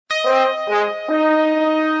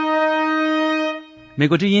美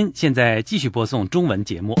国之音现在继续播送中文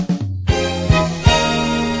节目。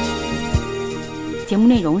节目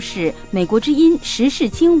内容是美国之音时事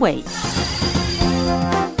经纬。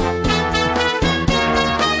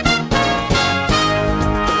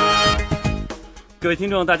各位听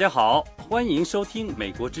众大家好，欢迎收听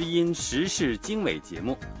美国之音时事经纬节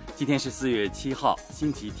目。今天是4月7号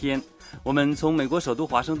星期天，我们从美国首都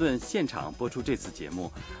华盛顿现场播出这次节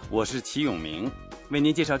目，我是齐永明，为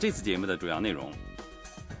您介绍这次节目的主要内容。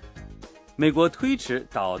美国推迟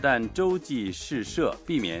导弹洲际试射，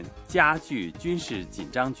避免加剧军事紧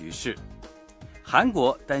张局势。韩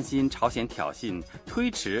国担心朝鲜挑衅，推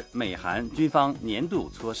迟美韩军方年度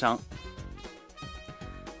磋商。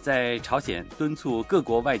在朝鲜敦促各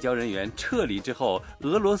国外交人员撤离之后，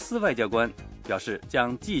俄罗斯外交官表示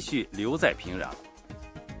将继续留在平壤。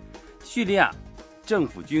叙利亚政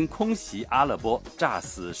府军空袭阿勒颇，炸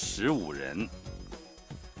死15人。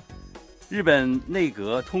日本内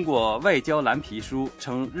阁通过外交蓝皮书，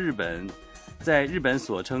称在日本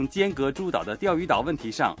所称尖阁诸岛的钓鱼岛问题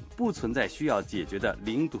上不存在需要解决的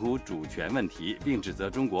领土主权问题，并指责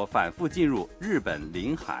中国反复进入日本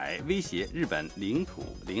领海，威胁日本领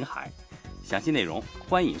土领海。详细内容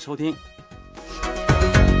欢迎收听。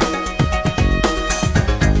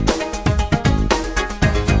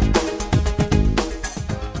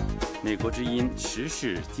美国之音时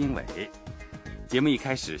事经纬。节目一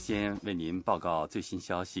开始，先为您报告最新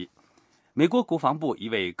消息。美国国防部一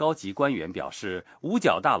位高级官员表示，五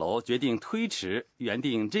角大楼决定推迟原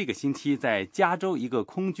定这个星期在加州一个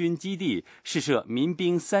空军基地试射民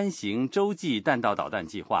兵3型洲际弹道导弹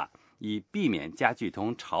计划，以避免加剧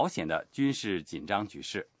同朝鲜的军事紧张局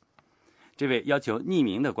势。这位要求匿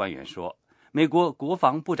名的官员说，美国国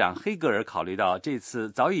防部长黑格尔考虑到这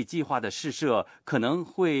次早已计划的试射可能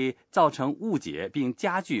会造成误解并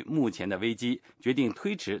加剧目前的危机，决定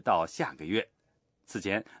推迟到下个月。此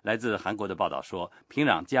前，来自韩国的报道说，平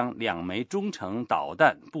壤将2枚中程导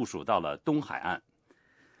弹部署到了东海岸。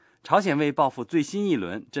朝鲜为报复最新一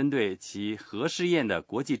轮针对其核试验的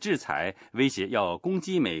国际制裁，威胁要攻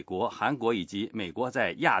击美国、韩国以及美国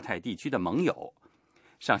在亚太地区的盟友。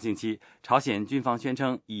上星期，朝鲜军方宣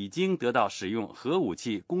称已经得到使用核武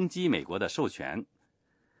器攻击美国的授权。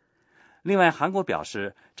另外，韩国表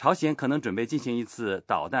示，朝鲜可能准备进行一次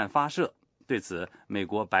导弹发射。对此，美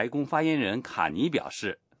国白宫发言人卡尼表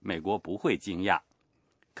示，美国不会惊讶。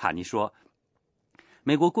卡尼说，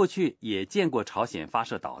美国过去也见过朝鲜发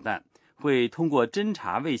射导弹，会通过侦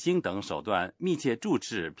察卫星等手段密切注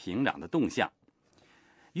视平壤的动向。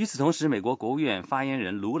与此同时，美国国务院发言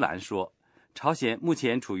人卢兰说，朝鲜目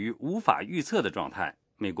前处于无法预测的状态，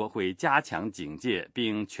美国会加强警戒，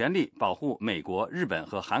并全力保护美国、日本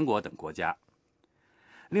和韩国等国家。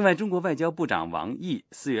另外，中国外交部长王毅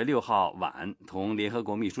4月6号晚同联合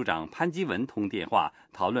国秘书长潘基文通电话，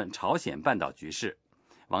讨论朝鲜半岛局势。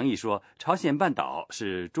王毅说，朝鲜半岛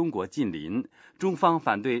是中国近邻，中方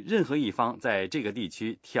反对任何一方在这个地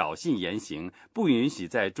区挑衅言行，不允许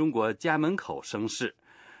在中国家门口生事。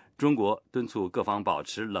中国敦促各方保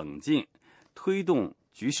持冷静，推动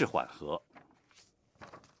局势缓和。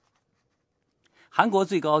韩国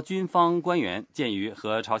最高军方官员鉴于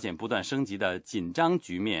和朝鲜不断升级的紧张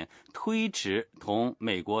局面，推迟同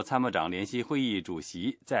美国参谋长联席会议主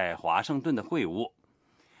席在华盛顿的会晤。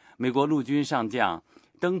美国陆军上将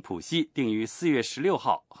登普西定于4月16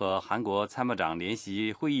号和韩国参谋长联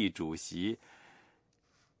席会议主席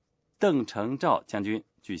邓承照将军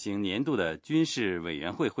举行年度的军事委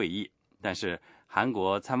员会会议，但是韩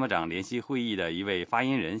国参谋长联席会议的一位发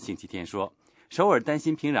言人星期天说，首尔担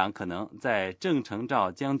心平壤可能在郑承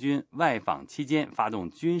照将军外访期间发动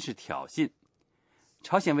军事挑衅。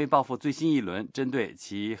朝鲜为报复最新一轮针对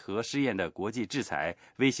其核试验的国际制裁，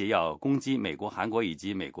威胁要攻击美国、韩国以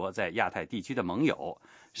及美国在亚太地区的盟友。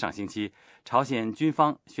上星期，朝鲜军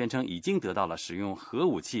方宣称已经得到了使用核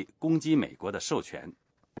武器攻击美国的授权。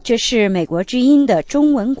这是美国之音的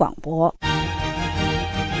中文广播。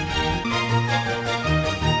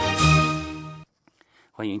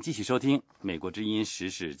欢迎继续收听美国之音时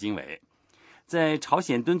事经纬。在朝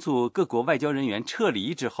鲜敦促各国外交人员撤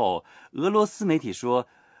离之后，俄罗斯媒体说，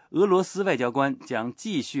俄罗斯外交官将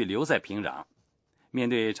继续留在平壤。面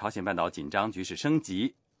对朝鲜半岛紧张局势升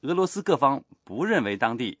级，俄罗斯各方不认为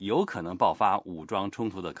当地有可能爆发武装冲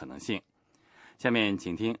突的可能性。下面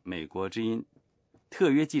请听美国之音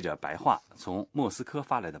特约记者白桦从莫斯科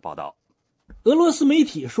发来的报道。俄罗斯媒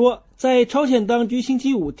体说，在朝鲜当局星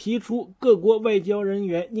期五提出各国外交人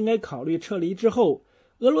员应该考虑撤离之后，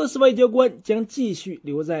俄罗斯外交官将继续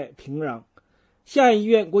留在平壤。下议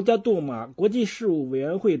院国家杜马国际事务委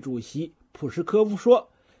员会主席普什科夫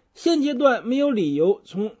说，现阶段没有理由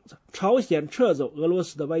从朝鲜撤走俄罗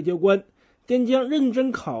斯的外交官，但将认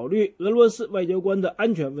真考虑俄罗斯外交官的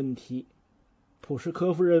安全问题。普什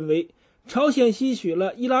科夫认为，朝鲜吸取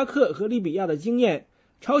了伊拉克和利比亚的经验，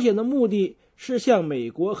朝鲜的目的是向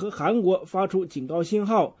美国和韩国发出警告信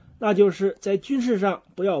号，那就是在军事上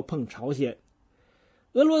不要碰朝鲜。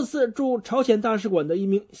俄罗斯驻朝鲜大使馆的一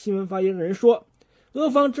名新闻发言人说，俄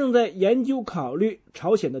方正在研究考虑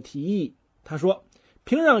朝鲜的提议。他说，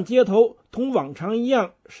平壤街头同往常一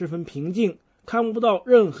样十分平静，看不到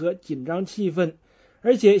任何紧张气氛，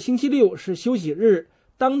而且星期六是休息日，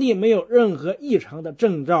当地没有任何异常的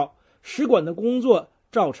征兆，使馆的工作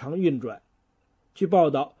照常运转。据报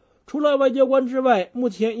道，除了外交官之外，目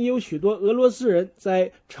前也有许多俄罗斯人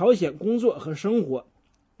在朝鲜工作和生活。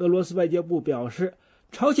俄罗斯外交部表示，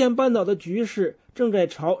朝鲜半岛的局势正在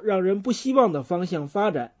朝让人不希望的方向发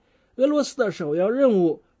展，俄罗斯的首要任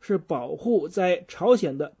务是保护在朝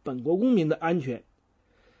鲜的本国公民的安全。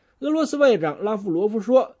俄罗斯外长拉夫罗夫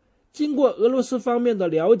说，经过俄罗斯方面的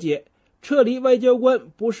了解，撤离外交官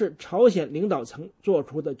不是朝鲜领导层做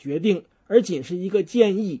出的决定，而仅是一个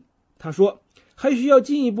建议。他说，还需要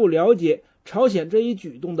进一步了解朝鲜这一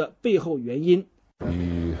举动的背后原因。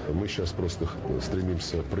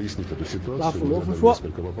拉夫罗夫说，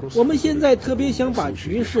我们现在特别想把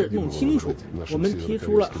局势弄清楚，我们提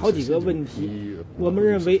出了好几个问题。我们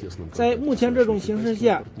认为在目前这种形势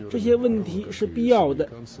下，这些问题是必要的，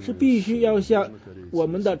是必须要向我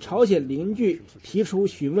们的朝鲜邻居提出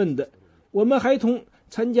询问的。我们还同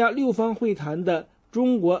参加六方会谈的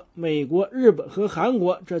中国、美国、日本和韩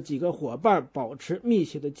国这几个伙伴保持密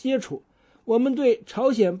切的接触。我们对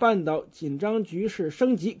朝鲜半岛紧张局势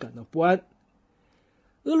升级感到不安。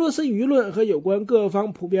俄罗斯舆论和有关各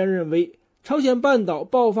方普遍认为，朝鲜半岛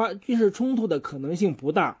爆发军事冲突的可能性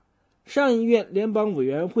不大。上议院联邦委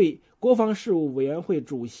员会国防事务委员会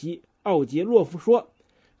主席奥杰洛夫说，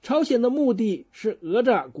朝鲜的目的是讹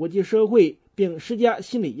诈国际社会，并施加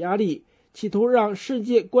心理压力，企图让世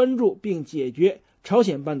界关注并解决朝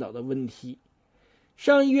鲜半岛的问题。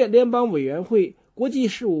上议院联邦委员会国际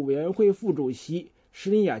事务委员会副主席什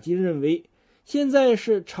林雅金认为，现在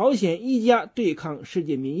是朝鲜一家对抗世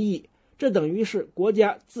界民意，这等于是国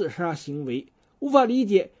家自杀行为，无法理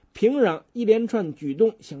解平壤一连串举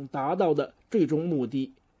动想达到的最终目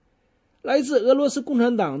的。来自俄罗斯共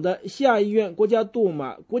产党的下议院国家杜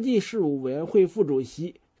马国际事务委员会副主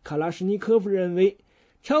席卡拉什尼科夫认为，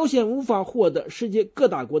朝鲜无法获得世界各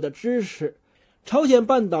大国的支持，朝鲜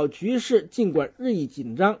半岛局势尽管日益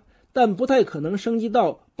紧张，但不太可能升级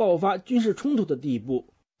到爆发军事冲突的地步。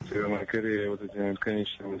卡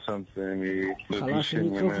拉什尼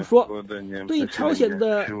科夫说，对朝鲜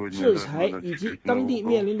的制裁以及当地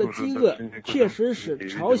面临的饥饿确实使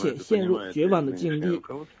朝鲜陷入绝望的境地，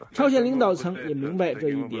朝鲜领导层也明白这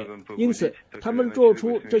一点，因此他们做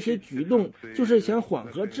出这些举动就是想缓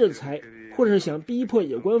和制裁，或者想逼迫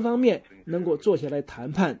有关方面能够坐下来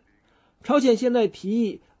谈判。朝鲜现在提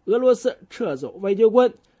议俄罗斯撤走外交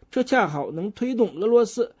官，这恰好能推动俄罗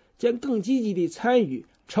斯将更积极地参与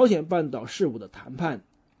朝鲜半岛事务的谈判。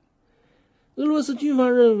俄罗斯军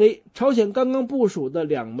方认为，朝鲜刚刚部署的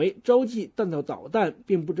2枚洲际弹道导弹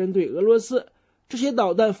并不针对俄罗斯，这些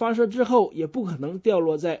导弹发射之后也不可能掉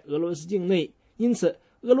落在俄罗斯境内，因此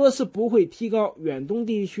俄罗斯不会提高远东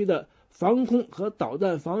地区的防空和导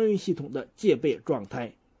弹防御系统的戒备状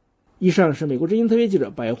态。以上是美国之音特约记者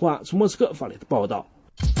白桦从莫斯科发来的报道。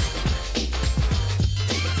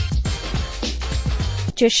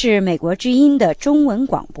这是美国之音的中文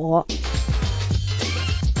广播。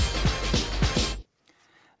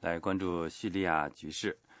来关注叙利亚局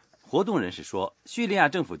势。活动人士说，叙利亚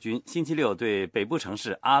政府军星期六对北部城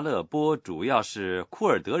市阿勒颇主要是库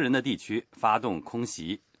尔德人的地区发动空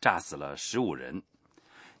袭，炸死了15人。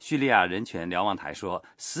叙利亚人权瞭望台说，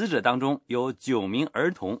死者当中有9名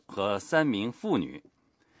儿童和3名妇女。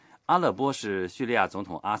阿勒颇是叙利亚总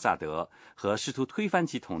统阿萨德和试图推翻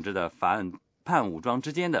其统治的反叛武装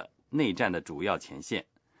之间的内战的主要前线。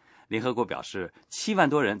联合国表示，7万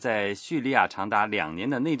多人在叙利亚长达2年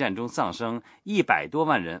的内战中丧生，100多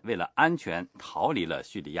万人为了安全逃离了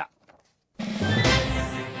叙利亚。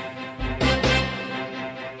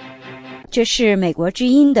这是美国之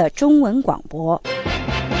音的中文广播。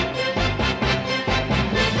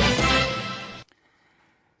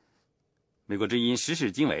美国之音时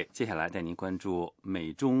事经纬，接下来带您关注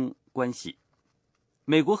美中关系。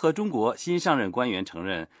美国和中国新上任官员承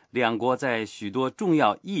认，两国在许多重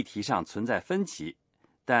要议题上存在分歧，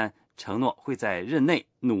但承诺会在任内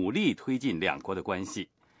努力推进两国的关系。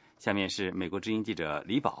下面是美国之音记者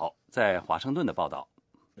李宝在华盛顿的报道。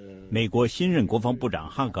美国新任国防部长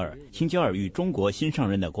哈格尔星期二与中国新上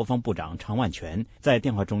任的国防部长常万全在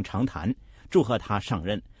电话中长谈，祝贺他上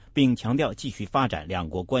任，并强调继续发展两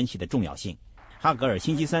国关系的重要性。哈格尔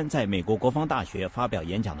星期三在美国国防大学发表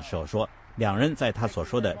演讲的时候说，两人在他所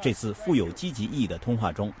说的这次富有积极意义的通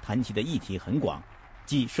话中谈及的议题很广，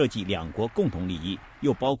既涉及两国共同利益，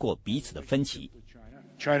又包括彼此的分歧。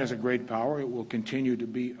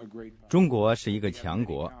中国是一个强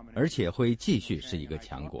国，而且会继续是一个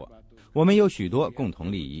强国。我们有许多共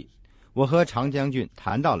同利益，我和常将军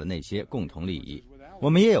谈到了那些共同利益。我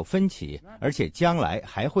们也有分歧，而且将来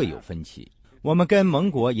还会有分歧。我们跟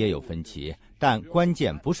盟国也有分歧，但关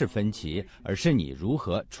键不是分歧，而是你如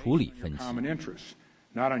何处理分歧。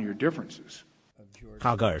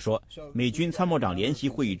哈格尔说，美军参谋长联席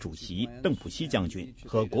会议主席邓普西将军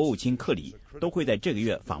和国务卿克里都会在这个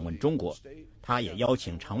月访问中国。他也邀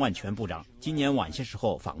请常万全部长今年晚些时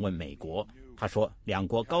候访问美国。他说，两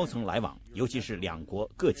国高层来往，尤其是两国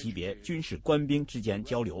各级别军事官兵之间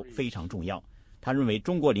交流非常重要。他认为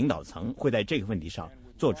中国领导层会在这个问题上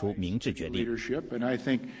做出明智决定。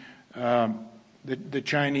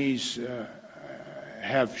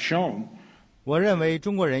我认为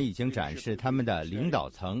中国人已经展示他们的领导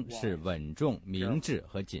层是稳重、明智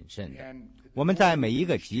和谨慎的。我们在每一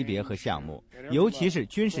个级别和项目，尤其是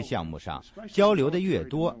军事项目上，交流的越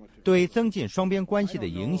多，对增进双边关系的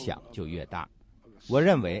影响就越大。我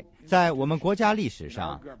认为在我们国家历史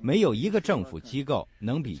上，没有一个政府机构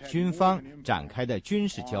能比军方展开的军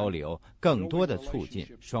事交流更多的促进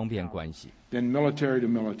双边关系。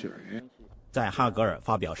在哈格尔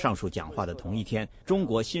发表上述讲话的同一天，中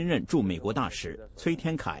国新任驻美国大使崔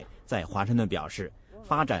天凯在华盛顿表示，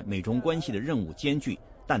发展美中关系的任务艰巨，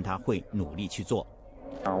但他会努力去做。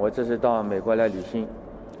我这次到美国来旅行，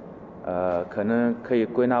可能可以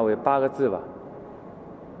归纳为8个字吧。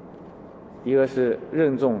一个是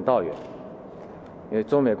任重道远，因为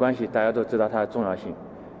中美关系大家都知道它的重要性，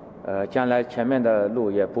将来前面的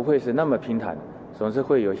路也不会是那么平坦的，总是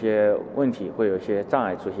会有些问题，会有些障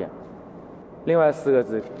碍出现。另外4个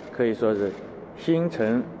字可以说是心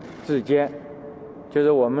诚志坚，就是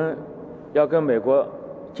我们要跟美国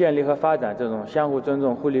建立和发展这种相互尊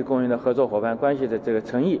重、互利共赢的合作伙伴关系的这个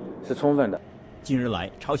诚意是充分的。近日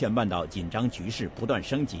来，朝鲜半岛紧张局势不断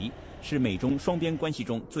升级，是美中双边关系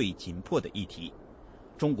中最紧迫的议题。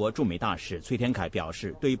中国驻美大使崔天凯表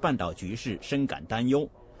示，对半岛局势深感担忧。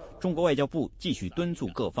中国外交部继续敦促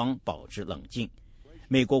各方保持冷静。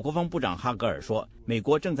美国国防部长哈格尔说，美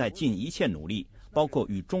国正在尽一切努力，包括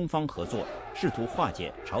与中方合作，试图化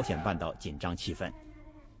解朝鲜半岛紧张气氛。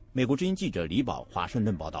美国之音记者李宝华盛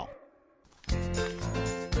顿报道。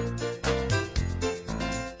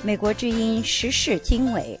美国之音时事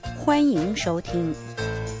经纬，欢迎收听。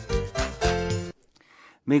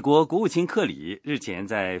美国国务卿克里日前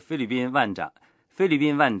在菲律宾万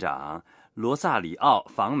长罗萨里奥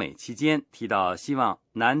访美期间提到，希望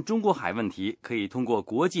南中国海问题可以通过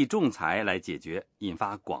国际仲裁来解决，引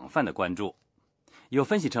发广泛的关注。有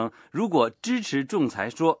分析称，如果支持仲裁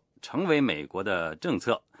说成为美国的政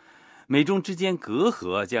策，美中之间隔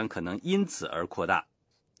阂将可能因此而扩大。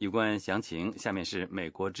有关详情，下面是美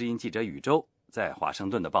国之音记者宇宙在华盛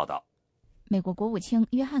顿的报道。美国国务卿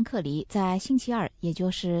约翰·克里在星期二，也就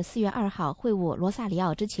是4月2号会晤罗萨里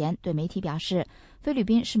奥之前，对媒体表示，菲律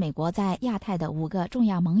宾是美国在亚太的5个重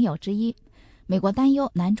要盟友之一。美国担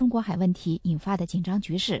忧南中国海问题引发的紧张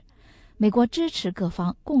局势，美国支持各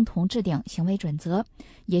方共同制定行为准则，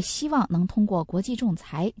也希望能通过国际仲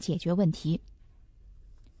裁解决问题。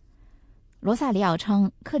罗萨里奥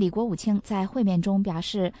称，克里国务卿在会面中表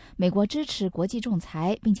示，美国支持国际仲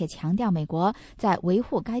裁，并且强调美国在维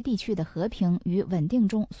护该地区的和平与稳定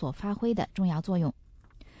中所发挥的重要作用。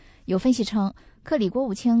有分析称，克里国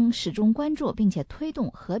务卿始终关注并且推动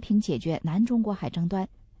和平解决南中国海争端。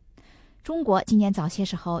中国今年早些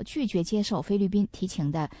时候拒绝接受菲律宾提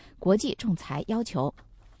请的国际仲裁要求。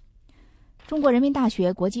中国人民大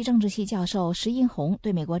学国际政治系教授石英红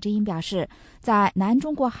对美国之音表示，在南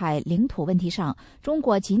中国海领土问题上，中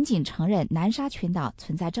国仅仅承认南沙群岛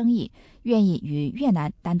存在争议，愿意与越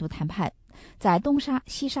南单独谈判。在东沙、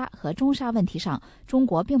西沙和中沙问题上，中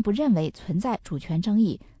国并不认为存在主权争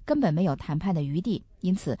议，根本没有谈判的余地。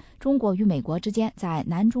因此，中国与美国之间在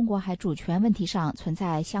南中国海主权问题上存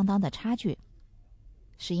在相当的差距。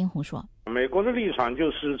石英红说，美国的立场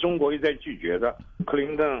就是中国一再拒绝的。克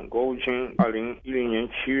林顿国务卿2010年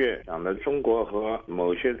7月讲的，中国和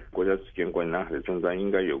某些国家之间关于南海的争端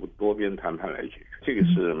应该有个多边谈判来解决，这个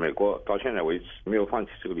是美国到现在为止没有放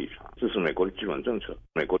弃这个立场，这是美国的基本政策。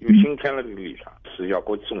美国又新添了这个立场，是要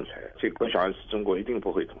国际仲裁，这个可想而知中国一定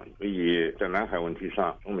不会同意。所以在南海问题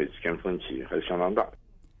上，中美之间分歧还是相当大的。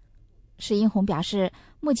石英红表示，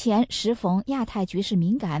目前时逢亚太局势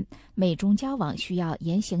敏感，美中交往需要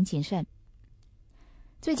言行谨慎。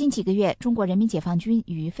最近几个月，中国人民解放军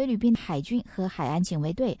与菲律宾海军和海岸警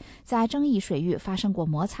卫队在争议水域发生过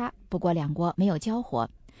摩擦，不过两国没有交火。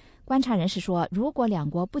观察人士说，如果两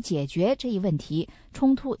国不解决这一问题，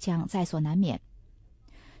冲突将在所难免。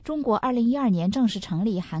中国2012年正式成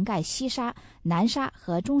立涵盖西沙、南沙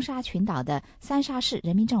和中沙群岛的三沙市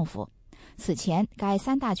人民政府。此前，该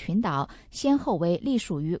三大群岛先后为隶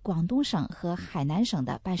属于广东省和海南省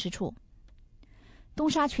的办事处。东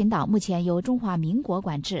沙群岛目前由中华民国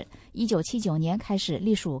管制，1979年开始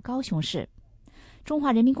隶属高雄市。中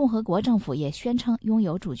华人民共和国政府也宣称拥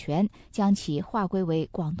有主权，将其划归为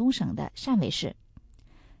广东省的汕尾市。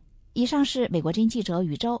以上是美国之音记者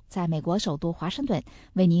宇宙在美国首都华盛顿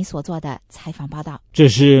为您所做的采访报道。这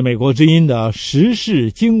是美国之音的时事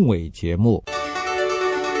经纬节目。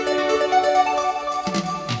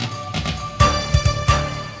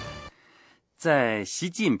在习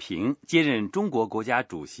近平接任中国国家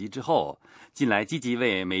主席之后，近来积极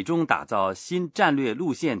为美中打造新战略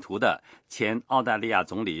路线图的前澳大利亚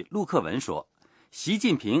总理陆克文说，习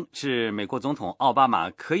近平是美国总统奥巴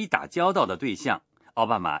马可以打交道的对象，奥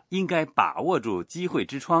巴马应该把握住机会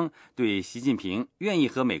之窗，对习近平愿意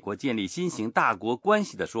和美国建立新型大国关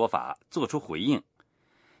系的说法做出回应。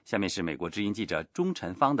下面是美国之音记者钟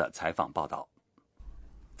晨芳的采访报道。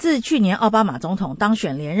自去年奥巴马总统当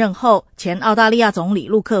选连任后，前澳大利亚总理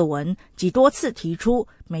陆克文几多次提出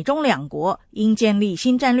美中两国应建立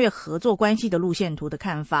新战略合作关系的路线图的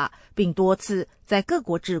看法，并多次在各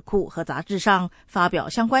国智库和杂志上发表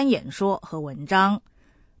相关演说和文章，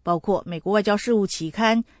包括美国外交事务期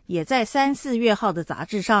刊也在3、4月号的杂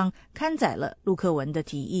志上刊载了陆克文的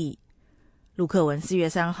提议。陆克文4月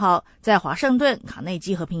3号在华盛顿卡内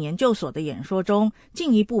基和平研究所的演说中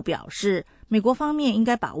进一步表示，美国方面应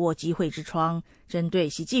该把握机会之窗，针对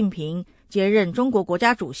习近平接任中国国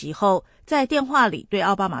家主席后在电话里对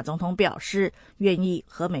奥巴马总统表示愿意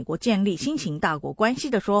和美国建立新型大国关系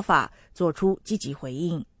的说法做出积极回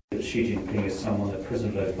应。习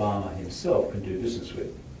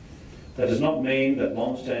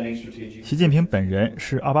近平本人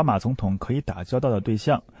是奥巴马总统可以打交道的对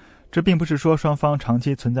象，这并不是说双方长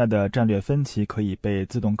期存在的战略分歧可以被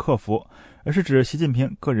自动克服，而是指习近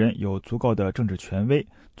平个人有足够的政治权威、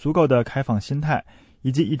足够的开放心态，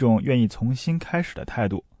以及一种愿意重新开始的态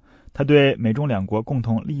度。他对美中两国共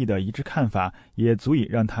同利益的一致看法，也足以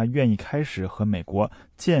让他愿意开始和美国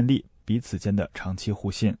建立彼此间的长期互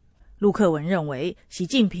信。陆克文认为，习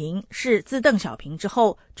近平是自邓小平之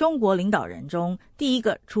后中国领导人中第一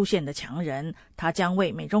个出现的强人，他将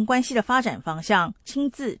为美中关系的发展方向亲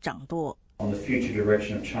自掌舵。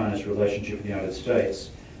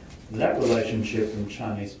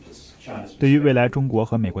对于未来中国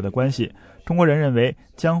和美国的关系，中国人认为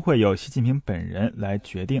将会由习近平本人来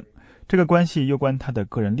决定，这个关系攸关他的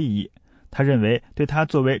个人利益。他认为对他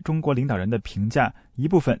作为中国领导人的评价一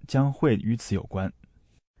部分将会与此有关。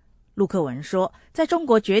陆克文说，在中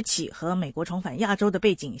国崛起和美国重返亚洲的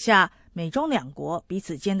背景下，美中两国彼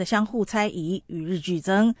此间的相互猜疑与日俱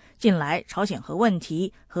增。近来朝鲜核问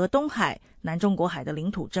题和东海、南中国海的领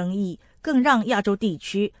土争议，更让亚洲地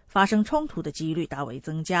区发生冲突的几率大为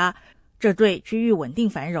增加，这对区域稳定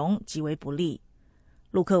繁荣极为不利。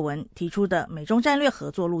陆克文提出的美中战略合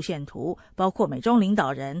作路线图，包括美中领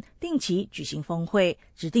导人定期举行峰会，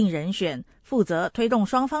指定人选，负责推动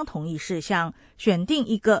双方同意事项，选定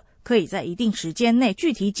一个可以在一定时间内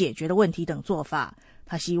具体解决的问题等做法。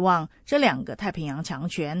他希望这两个太平洋强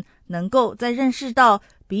权能够在认识到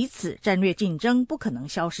彼此战略竞争不可能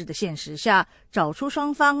消失的现实下，找出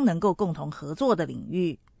双方能够共同合作的领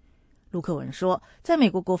域。陆克文说，在美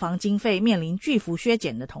国国防经费面临巨幅削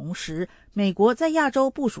减的同时，美国在亚洲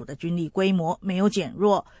部署的军力规模没有减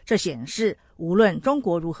弱，这显示无论中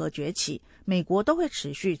国如何崛起，美国都会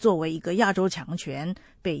持续作为一个亚洲强权。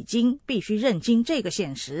北京必须认清这个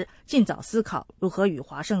现实，尽早思考如何与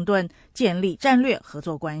华盛顿建立战略合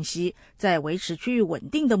作关系，在维持区域稳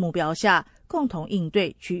定的目标下，共同应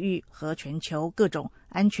对区域和全球各种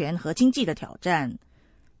安全和经济的挑战。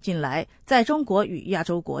近来，在中国与亚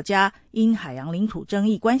洲国家因海洋领土争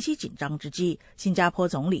议关系紧张之际，新加坡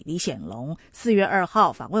总理李显龙4月2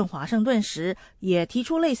号访问华盛顿时，也提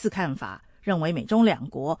出类似看法，认为美中两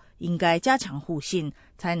国应该加强互信，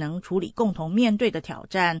才能处理共同面对的挑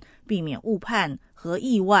战，避免误判和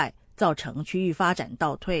意外造成区域发展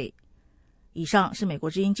倒退。以上是美国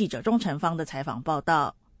之音记者钟晨芳的采访报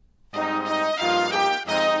道。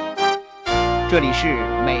这里是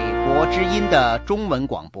美国之音的中文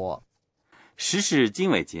广播。时事经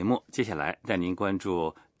纬节目，接下来带您关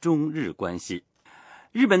注中日关系。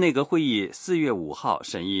日本内阁会议4月5号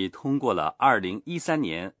审议通过了2013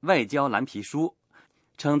年外交蓝皮书，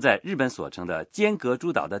称在日本所称的尖阁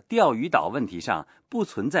诸岛的钓鱼岛问题上不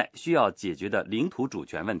存在需要解决的领土主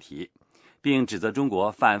权问题，并指责中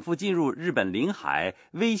国反复进入日本领海，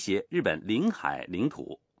威胁日本领海领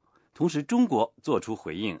土。同时中国作出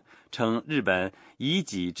回应，称日本以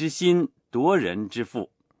己之心夺人之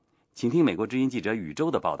腹。请听美国之音记者宇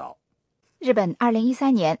宙的报道。日本2013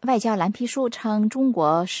年外交蓝皮书称中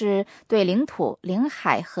国是对领土、领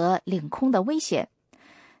海和领空的威胁。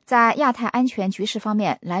在亚太安全局势方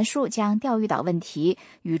面，蓝书将钓鱼岛问题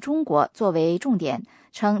与中国作为重点，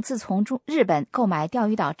称自从日本购买钓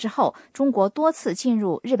鱼岛之后，中国多次进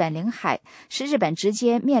入日本领海，是日本直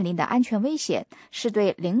接面临的安全威胁，是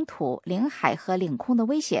对领土、领海和领空的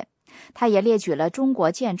威胁。他也列举了中国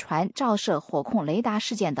舰船照射火控雷达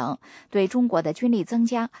事件等，对中国的军力增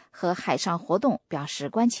加和海上活动表示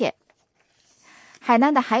关切。海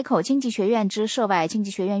南的海口经济学院之涉外经济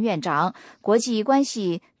学院院长、国际关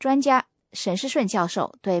系专家沈世顺教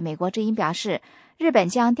授对美国之音表示，日本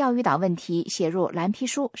将钓鱼岛问题写入蓝皮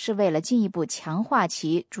书是为了进一步强化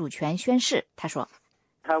其主权宣示。他说，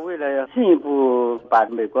他为了进一步把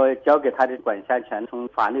美国交给他的管辖权从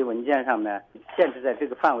法律文件上面限制在这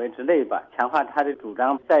个范围之内吧，强化他的主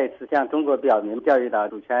张，再一次向中国表明钓鱼岛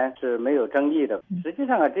主权是没有争议的。实际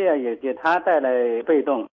上这样也给他带来被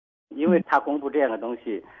动，因为他公布这样的东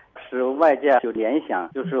西，使外界有联想，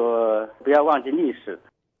就说不要忘记历史。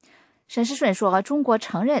沈世顺说，中国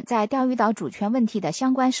承认在钓鱼岛主权问题的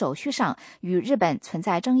相关手续上与日本存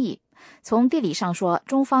在争议。从地理上说，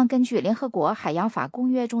中方根据联合国海洋法公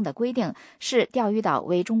约中的规定，视钓鱼岛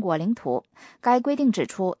为中国领土。该规定指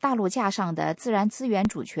出，大陆架上的自然资源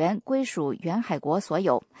主权归属沿海国所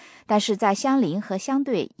有，但是在相邻和相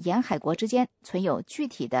对沿海国之间存有具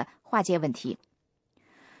体的划界问题。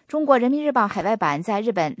中国人民日报海外版在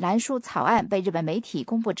日本蓝书草案被日本媒体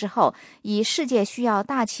公布之后，以世界需要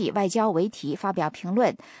大气外交为题发表评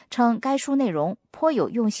论，称该书内容颇有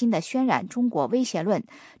用心地渲染中国威胁论，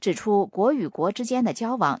指出国与国之间的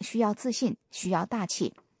交往需要自信，需要大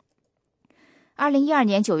气。2012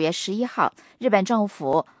年9月11号，日本政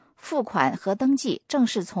府付款和登记，正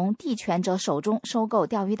式从地权者手中收购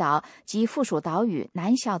钓鱼岛及附属岛屿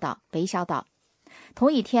南小岛、北小岛。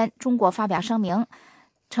同一天，中国发表声明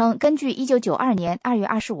称，根据1992年2月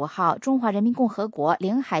25号《中华人民共和国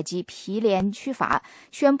领海及毗连区法》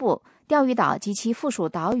宣布钓鱼岛及其附属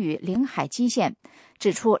岛屿领海基线，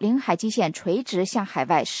指出领海基线垂直向海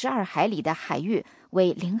外12海里的海域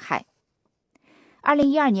为领海。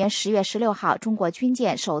2012年10月16号，中国军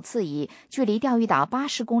舰首次以距离钓鱼岛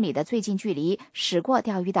80公里的最近距离驶过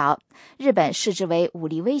钓鱼岛，日本视之为武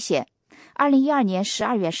力威胁。2012年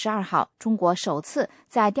12月12号，中国首次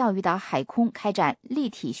在钓鱼岛海空开展立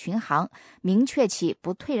体巡航，明确其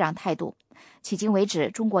不退让态度。迄今为止，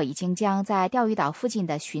中国已经将在钓鱼岛附近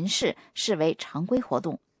的巡视视为常规活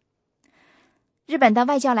动。日本的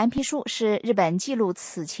外交蓝皮书是日本记录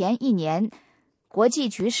此前一年国际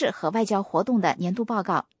局势和外交活动的年度报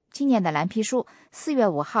告。今年的蓝皮书4月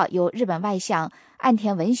5号由日本外相岸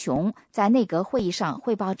田文雄在内阁会议上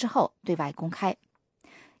汇报之后对外公开。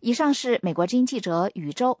以上是美国之音记者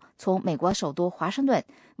宇宙从美国首都华盛顿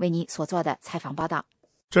为你所做的采访报道。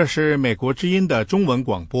这是美国之音的中文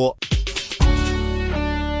广播。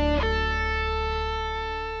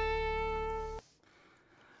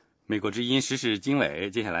美国之音时事经纬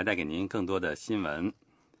接下来带给您更多的新闻。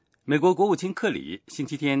美国国务卿克里星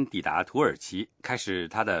期天抵达土耳其，开始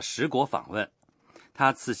他的10国访问。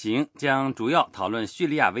他此行将主要讨论叙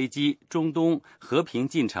利亚危机、中东和平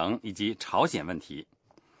进程以及朝鲜问题。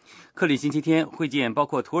克里星期天会见包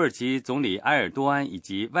括土耳其总理埃尔多安以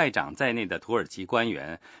及外长在内的土耳其官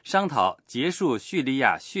员，商讨结束叙利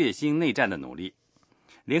亚血腥内战的努力。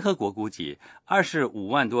联合国估计25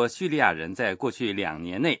万多叙利亚人在过去2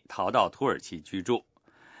年内逃到土耳其居住。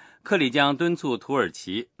克里将敦促土耳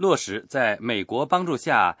其落实在美国帮助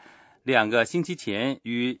下2个星期前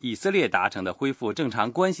与以色列达成的恢复正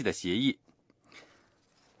常关系的协议。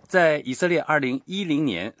在以色列2010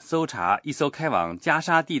年搜查一艘开往加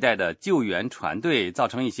沙地带的救援船队造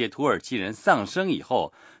成一些土耳其人丧生以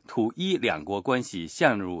后，土伊2国关系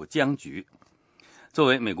陷入僵局。作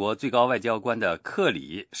为美国最高外交官的克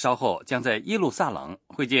里稍后将在耶路撒冷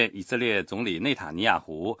会见以色列总理内塔尼亚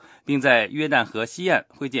胡，并在约旦河西岸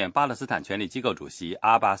会见巴勒斯坦权力机构主席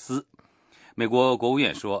阿巴斯。美国国务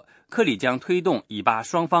院说，克里将推动以巴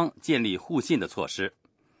双方建立互信的措施。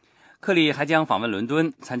克里还将访问伦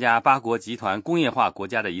敦，参加8国集团工业化国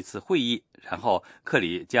家的一次会议，然后克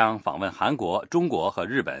里将访问韩国、中国和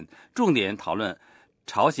日本，重点讨论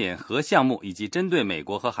朝鲜核项目以及针对美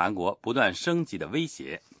国和韩国不断升级的威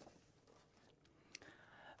胁。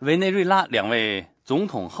委内瑞拉2位总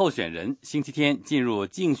统候选人星期天进入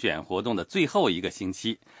竞选活动的最后一个星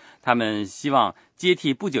期，他们希望接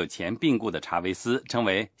替不久前病故的查韦斯成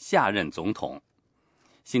为下任总统。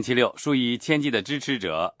星期六，数以千计的支持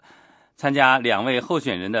者参加2位候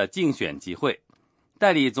选人的竞选集会，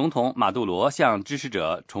代理总统马杜罗向支持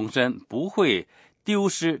者重申不会丢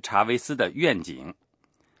失查韦斯的愿景。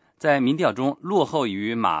在民调中落后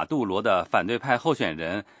于马杜罗的反对派候选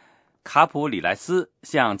人卡普里莱斯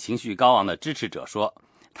向情绪高昂的支持者说，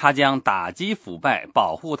他将打击腐败，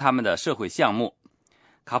保护他们的社会项目。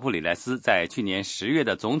卡普里莱斯在去年10月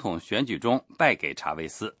的总统选举中败给查韦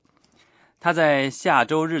斯，他在下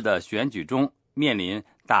周日的选举中面临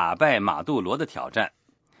打败马杜罗的挑战。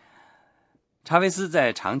查韦斯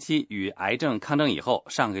在长期与癌症抗争以后，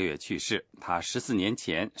上个月去世，他14年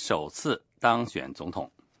前首次当选总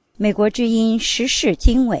统。美国之音时事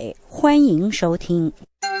经纬，欢迎收听。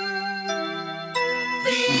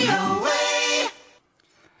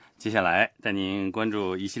接下来带您关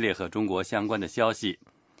注一系列和中国相关的消息。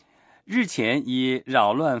日前以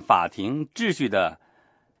扰乱法庭秩序的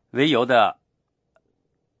为由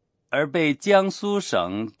而被江苏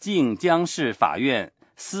省靖江市法院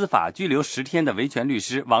司法拘留10天的维权律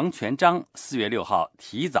师王全章4月6号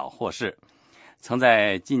提早获释。曾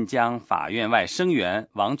在晋江法院外声援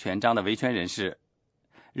王全章的维权人士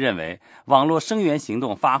认为，网络声援行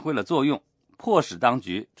动发挥了作用，迫使当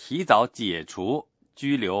局提早解除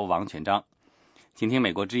拘留王全章。请听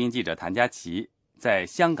美国之音记者谭佳琪在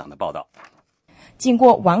香港的报道。经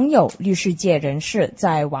过网友、律师界人士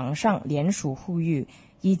在网上联署呼吁，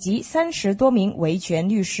以及30多名维权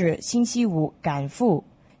律师星期五赶赴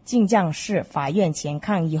晋江市法院前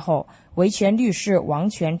抗议后，维权律师王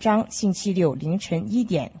全章星期六凌晨1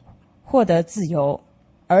点获得自由。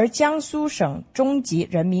而江苏省中级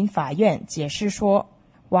人民法院解释说，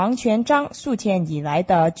王全章数天以来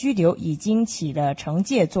的拘留已经起了惩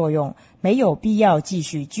戒作用，没有必要继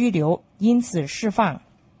续拘留，因此释放。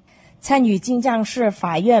参与晋江市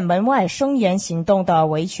法院门外声援行动的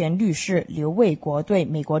维权律师刘卫国对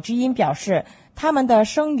美国之音表示，他们的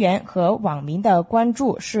声援和网民的关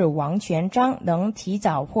注是王全章能提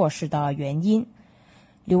早获释的原因。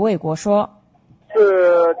刘卫国说，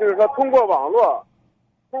就是说通过网络，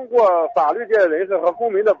通过法律界人士和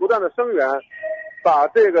公民的不断的声援，把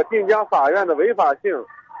这个晋江法院的违法性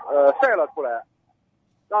晒了出来，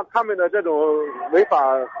让他们的这种违法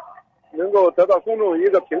能够得到公众一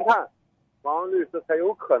个评判，王律师才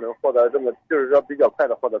有可能获得就是说比较快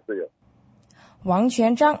的获得自由。王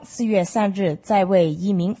全章4月3日在为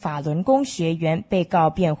一名法轮功学员被告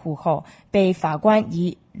辩护后，被法官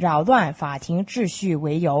以扰乱法庭秩序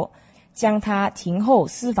为由，将他停后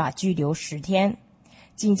司法拘留10天。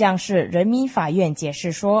晋江市人民法院解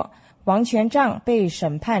释说，王全章被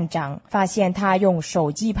审判长发现他用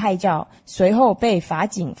手机拍照，随后被法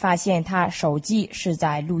警发现他手机是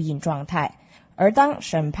在录音状态。而当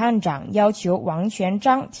审判长要求王全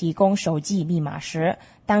章提供手机密码时，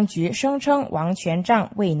当局声称王全章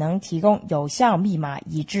未能提供有效密码，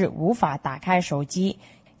以致无法打开手机，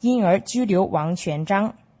因而拘留王全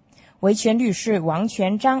章。维权律师王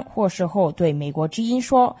全章获释后对美国之音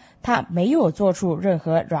说，他没有做出任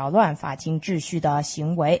何扰乱法庭秩序的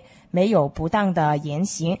行为，没有不当的言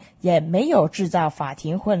行，也没有制造法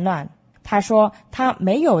庭混乱。他说，他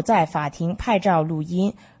没有在法庭拍照录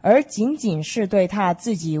音，而仅仅是对他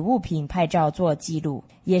自己物品拍照做记录，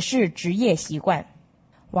也是职业习惯。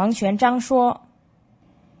王全章说，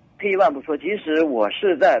退一万步说，即使我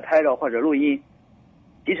是在拍照或者录音，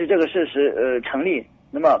即使这个事实成立，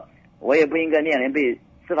那么我也不应该面临被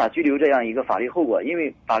司法拘留这样一个法律后果，因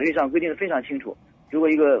为法律上规定的非常清楚，如果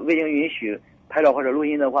一个未经允许拍照或者录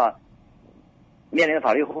音的话，面临的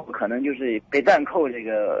法律后果可能就是被暂扣这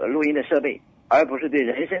个录音的设备，而不是对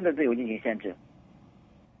人身的自由进行限制。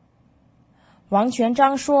王全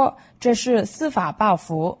章说，这是司法报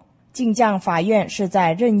复，晋江法院是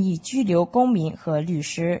在任意拘留公民和律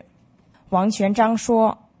师。王全章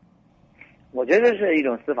说，我觉得这是一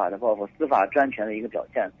种司法的报复，司法专权的一个表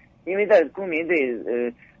现，因为在公民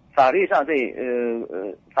对法律上对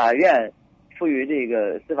法院赋予这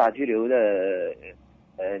个司法拘留的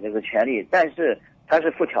这个权利，但是它是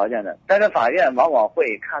附条件的，但是法院往往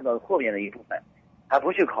会看到后面的一部分，他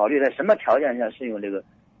不去考虑在什么条件下适用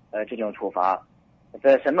这种处罚，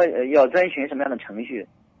在什么要遵循什么样的程序。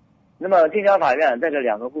那么晋江法院在这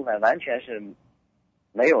2个部分完全是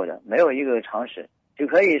没有的，没有一个常识，就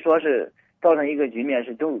可以说是造成一个局面，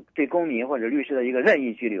是都对公民或者律师的一个任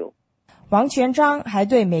意拘留。王全璋还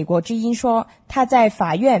对美国之音说，他在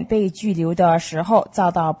法院被拘留的时候遭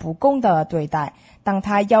到不公的对待，当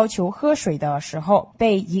他要求喝水的时候，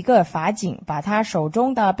被一个法警把他手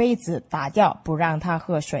中的杯子打掉，不让他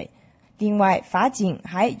喝水。另外，法警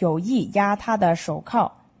还有意压他的手铐，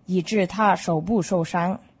以致他手部受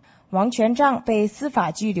伤。王全璋被司法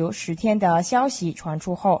拘留10天的消息传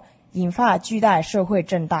出后，引发巨大社会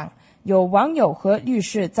震荡。有网友和律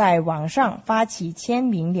师在网上发起签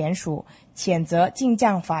名联署，谴责进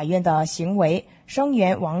将法院的行为，声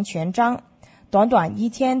援王全璋。短短1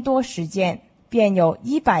天多时间，便有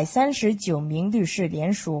139名律师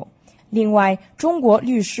联署。另外，中国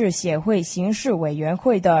律师协会刑事委员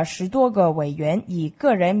会的10多个委员以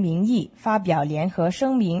个人名义发表联合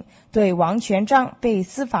声明，对王全璋被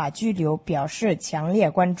司法拘留表示强烈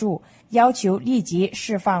关注，要求立即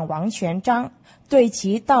释放王全璋，对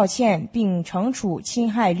其道歉并惩处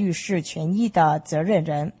侵害律师权益的责任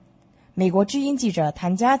人。美国之音记者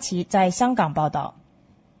谭佳琪在香港报道。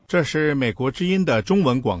这是美国之音的中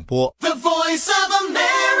文广播。The Voice of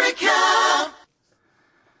America。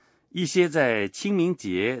一些在清明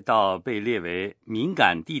节到被列为敏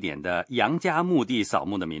感地点的杨家墓地扫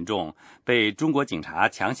墓的民众，被中国警察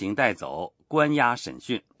强行带走，关押审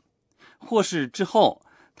讯。获释之后，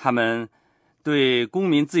他们对公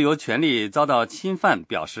民自由权利遭到侵犯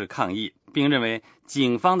表示抗议，并认为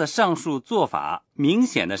警方的上述做法明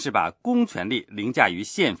显的是把公权力凌驾于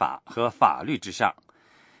宪法和法律之上。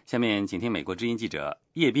下面请听美国之音记者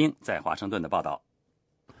叶冰在华盛顿的报道。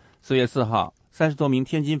4月4号，30多名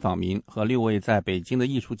天津访民和6位在北京的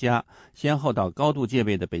艺术家先后到高度戒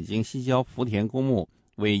备的北京西郊福田公墓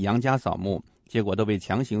为杨家扫墓，结果都被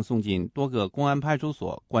强行送进多个公安派出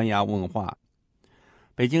所关押问话。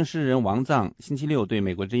北京诗人王藏星期六对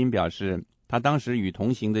美国之音表示，他当时与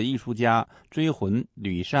同行的艺术家追魂、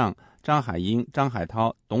吕尚、张海英、张海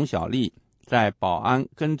涛、董小丽在保安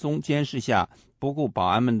跟踪监视下，不顾保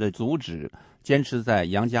安们的阻止，坚持在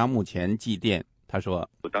杨家墓前祭奠。他说，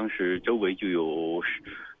当时周围就有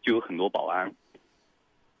很多保安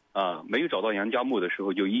没有找到杨家墓的时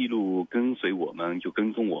候就一路跟随我们，就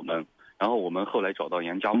跟踪我们，然后我们后来找到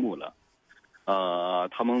杨家墓了，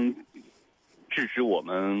他们制止我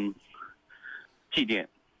们祭奠，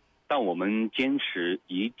但我们坚持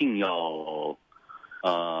一定要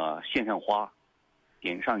献上花，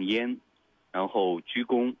点上烟，然后鞠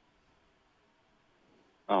躬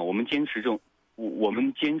我们坚持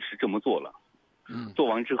这么做了。做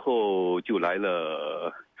完之后就来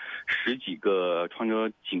了10几个穿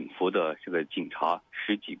着警服的这个警察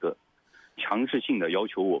，10几个强制性的要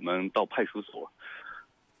求我们到派出所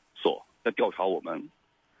要调查我们，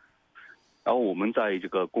然后我们在这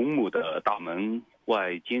个公墓的大门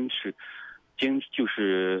外就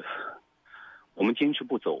是我们坚持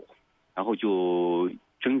不走，然后就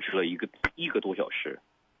争执了一个多小时。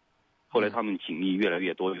后来他们警力越来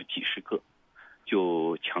越多，有几十个，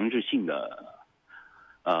就强制性的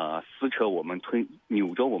撕扯我们，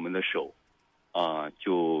扭着我们的手，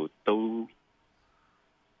就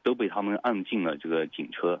都被他们按进了这个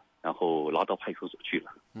警车，然后拉到派出所去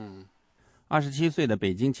了。27岁的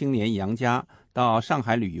北京青年杨家到上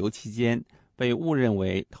海旅游期间，被误认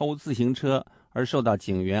为偷自行车而受到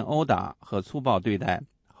警员殴打和粗暴对待，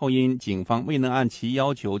后因警方未能按其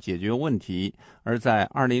要求解决问题，而在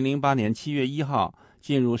2008年7月1号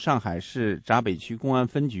进入上海市闸北区公安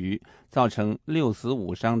分局，造成6死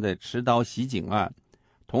5伤的持刀袭警案，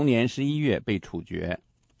同年11月被处决。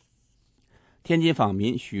天津访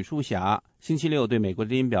民许淑霞星期六对美国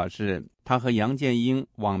之音表示，他和杨建英、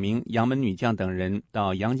网名杨门女将等人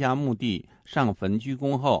到杨家墓地上坟鞠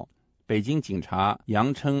躬后，北京警察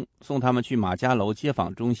杨称送他们去马家楼街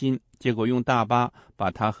访中心，结果用大巴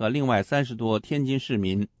把他和另外30多天津市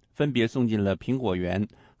民分别送进了苹果园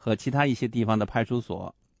和其他一些地方的派出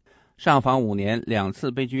所。上访5年2次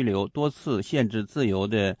被拘留，多次限制自由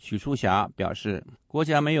的许淑霞表示，国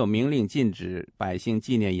家没有明令禁止百姓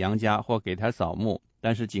纪念杨家或给他扫墓，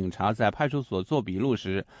但是警察在派出所做笔录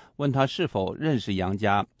时问他是否认识杨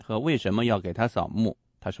家和为什么要给他扫墓。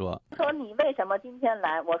他说你为什么今天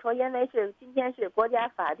来？我说因为今天是国家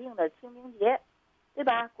法定的清明节，对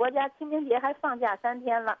吧？国家清明节还放假3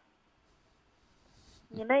天了，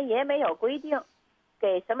你们也没有规定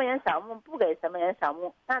给什么人扫墓，不给什么人扫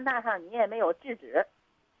墓，但大上你也没有制止。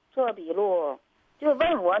做笔录就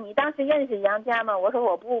问我，你当时认识杨家吗？我说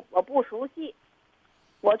我不熟悉，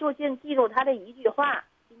我就记住他的一句话，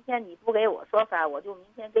今天你不给我说法，我就明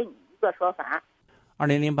天给你一个说法。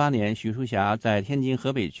2008年，许淑霞在天津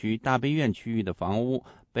河北区大悲院区域的房屋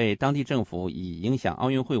被当地政府以影响奥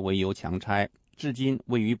运会为由强拆，至今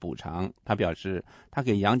未予补偿。他表示，他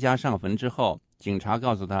给杨家上坟之后，警察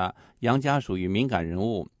告诉他，杨家属于敏感人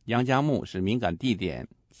物，杨家墓是敏感地点，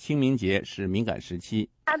清明节是敏感时期。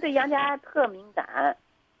他对杨家特敏感，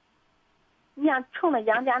你想冲着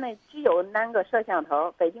杨家那只有9个摄像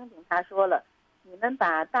头，北京警察说了，你们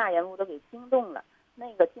把大人物都给惊动了，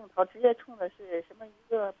那个镜头直接冲的是什么一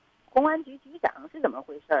个公安局局长，是怎么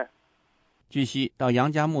回事？据悉，到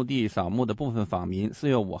杨家墓地扫墓的部分访民4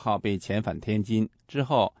月5号被遣返天津，之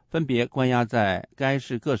后分别关押在该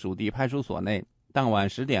市各属地派出所内。当晚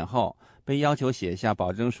10点后，被要求写下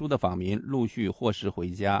保证书的访民陆续获释回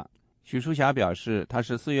家。许淑霞表示，他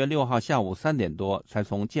是4月6号下午3点多才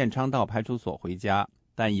从建昌道派出所回家，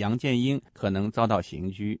但杨建英可能遭到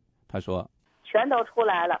刑拘。他说，全都出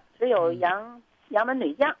来了，只有杨门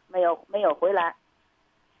女将没有回来。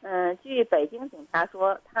据北京警察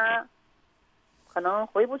说，他可能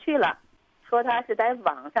回不去了，说他是在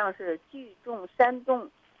网上是聚众煽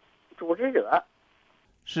动组织者。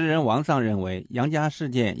诗人王丧认为，杨家事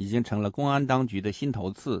件已经成了公安当局的心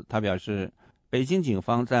头刺。他表示，北京警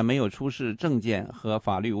方在没有出示证件和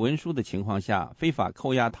法律文书的情况下，非法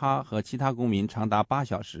扣押他和其他公民长达8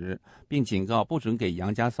小时，并警告不准给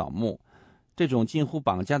杨家扫墓。这种近乎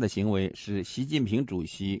绑架的行为使习近平主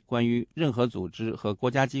席关于任何组织和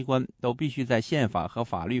国家机关都必须在宪法和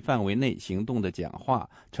法律范围内行动的讲话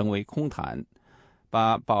成为空谈，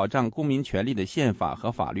把保障公民权利的宪法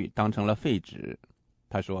和法律当成了废纸。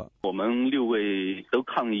他说，我们6位都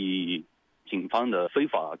抗议警方的非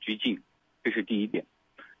法拘禁，这是第一点。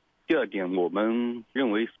第二点，我们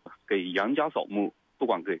认为给杨家扫墓，不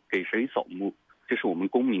管给谁扫墓，这是我们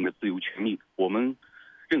公民的自由权利，我们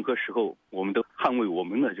任何时候我们都捍卫我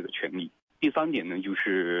们的这个权利。第三点呢，就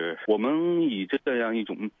是我们以这样一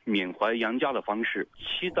种缅怀杨家的方式，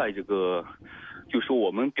期待这个，就是说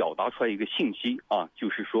我们表达出来一个信息啊，就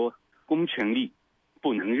是说公权力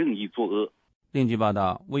不能任意作恶。另据报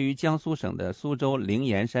道，位于江苏省的苏州灵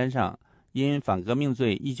岩山上，因反革命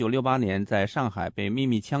罪1968年在上海被秘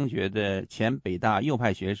密枪决的前北大右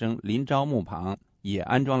派学生林昭墓旁也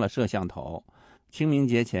安装了摄像头。清明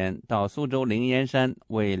节前到苏州灵岩山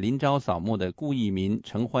为林昭扫墓的顾义民、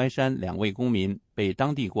陈怀山2位公民被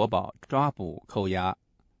当地国保抓捕扣押。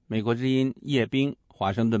美国之音叶冰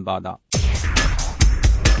华盛顿报道。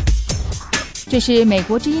这是美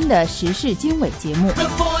国之音的时事经纬节目。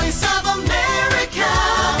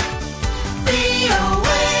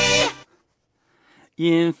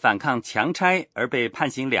因反抗强拆而被判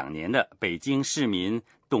刑2年的北京市民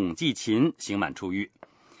董继勤刑满出狱。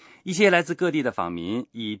一些来自各地的访民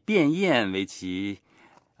以便宴为其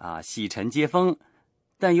洗尘接风，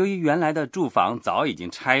但由于原来的住房早已经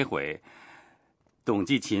拆毁，董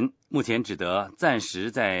继勤目前只得暂时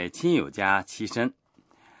在亲友家栖身。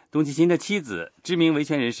董继勤的妻子知名维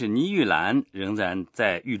权人士倪玉兰仍然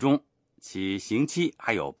在狱中，其刑期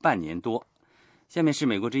还有半年多。下面是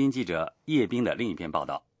美国之音记者叶冰的另一篇报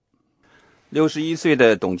道。61岁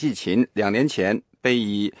的董继勤2年前被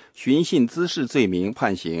以寻衅滋事罪名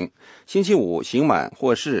判刑，星期五刑满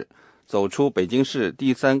获释，走出北京市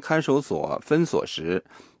第3看守所分所时，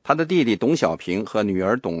他的弟弟董小平和女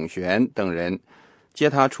儿董璇等人接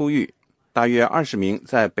他出狱。大约20名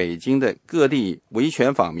在北京的各地维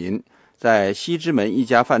权访民在西直门一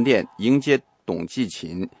家饭店迎接董继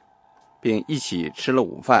勤，并一起吃了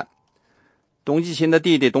午饭。董继勤的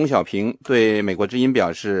弟弟董小平对美国之音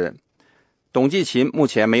表示，董继勤目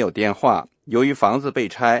前没有电话，由于房子被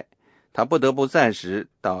拆，他不得不暂时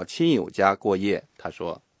到亲友家过夜。他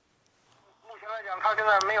说，目前来讲，他现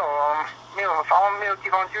在没有房，没有地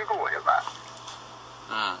方居住，现在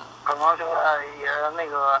可能现在也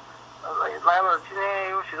来了。今天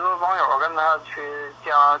有许多网友跟他去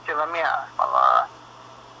见了面，完了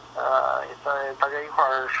在大家一块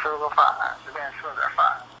儿吃了个饭，随便吃了点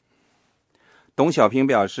饭。董小平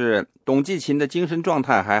表示，董继勤的精神状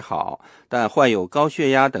态还好，但患有高血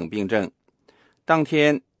压等病症。当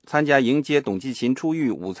天参加迎接董继勤出狱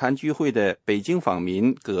午餐聚会的北京访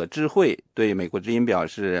民葛智慧对美国之音表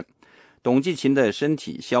示，董继勤的身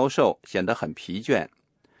体消瘦，显得很疲倦。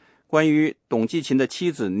关于董继勤的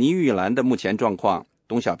妻子倪玉兰的目前状况，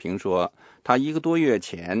董小平说，他1个多月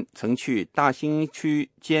前曾去大兴区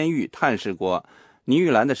监狱探视过，倪玉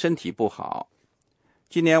兰的身体不好。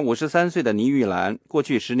今年53岁的倪玉兰过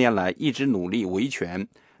去10年来一直努力维权，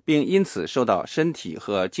并因此受到身体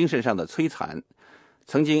和精神上的摧残，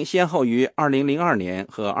曾经先后于2002年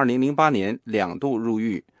和2008年2度入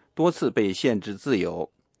狱，多次被限制自由。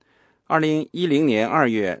2010年2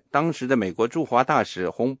月，当时的美国驻华大使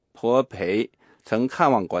洪珀培曾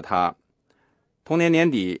看望过他。同年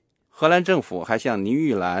年底，荷兰政府还向倪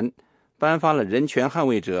玉兰颁发了人权捍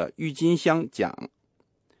卫者郁金香奖。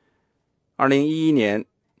2011年，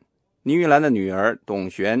倪玉兰的女儿董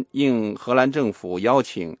璇应荷兰政府邀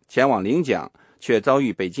请前往领奖，却遭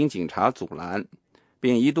遇北京警察阻拦，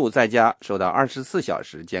并一度在家受到24小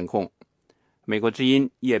时监控。美国之音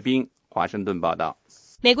叶冰华盛顿报道。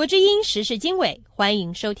美国之音时事经纬，欢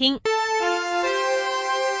迎收听。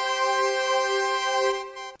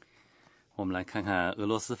我们来看看俄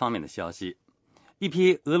罗斯方面的消息。一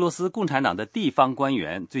批俄罗斯共产党的地方官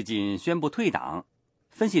员最近宣布退党。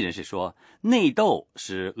分析人士说，内斗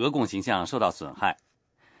使俄共形象受到损害。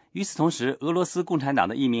与此同时，俄罗斯共产党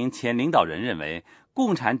的一名前领导人认为，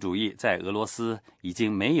共产主义在俄罗斯已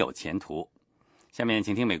经没有前途。下面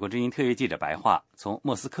请听美国之音特约记者白桦从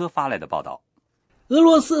莫斯科发来的报道。俄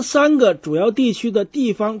罗斯3个主要地区的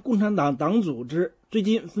地方共产党党组织最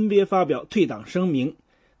近分别发表退党声明，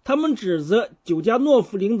他们指责久加诺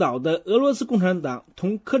夫领导的俄罗斯共产党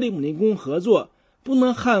同克里姆林宫合作，不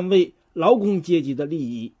能捍卫劳工阶级的利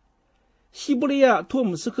益。西伯利亚托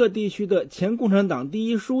姆斯克地区的前共产党第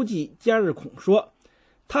一书记加日孔说，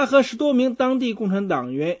他和10多名当地共产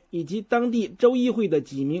党员以及当地州议会的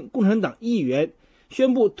几名共产党议员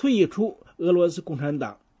宣布退出俄罗斯共产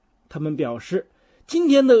党。他们表示，今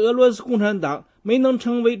天的俄罗斯共产党没能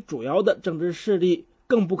成为主要的政治势力，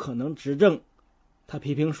更不可能执政。他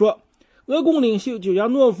批评说，俄共领袖久加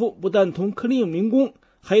诺夫不但同克里姆林宫，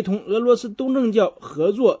还同俄罗斯东正教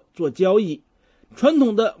合作做交易。传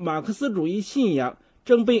统的马克思主义信仰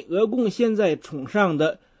正被俄共现在崇尚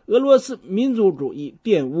的俄罗斯民族主义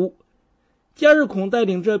玷污。加日孔带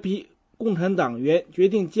领这批共产党员决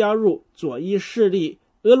定加入左翼势力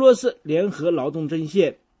俄罗斯联合劳动阵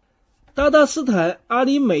线。达达斯坦阿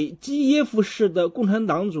里美基耶夫市的共产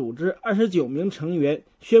党组织29名成员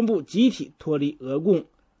宣布集体脱离俄共。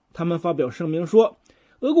他们发表声明说，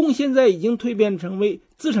俄共现在已经蜕变成为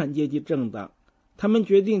资产阶级政党，他们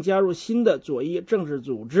决定加入新的左翼政治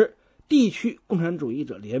组织地区共产主义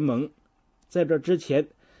者联盟。在这之前，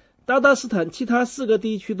达达斯坦其他4个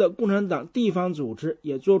地区的共产党地方组织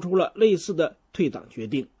也做出了类似的退党决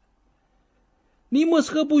定。离莫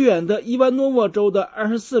斯科不远的伊万诺沃州的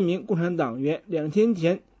24名共产党员2天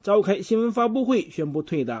前召开新闻发布会宣布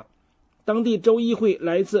退党。当地州议会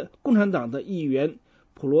来自共产党的议员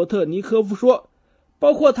普罗特尼科夫说，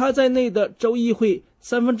包括他在内的州议会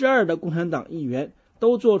2/3的共产党议员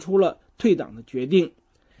都做出了退党的决定。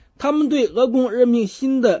他们对俄共任命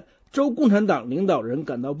新的州共产党领导人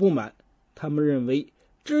感到不满，他们认为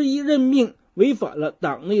这一任命违反了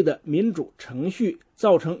党内的民主程序，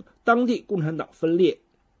造成当地共产党分裂。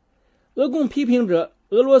俄共批评者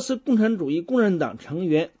俄罗斯共产主义工人党成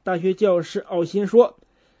员大学教师奥辛说，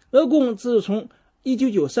俄共自从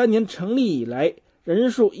1993年成立以来，人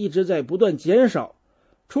数一直在不断减少。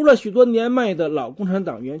除了许多年迈的老共产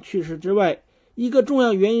党员去世之外，一个重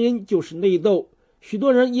要原因就是内斗。许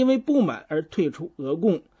多人因为不满而退出俄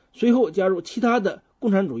共，随后加入其他的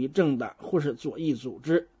共产主义政党或是左翼组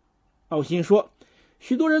织。奥辛说，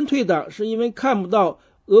许多人退党是因为看不到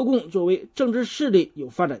俄共作为政治势力有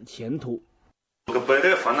发展前途。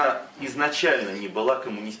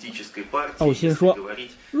奥辛说，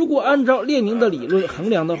如果按照列宁的理论衡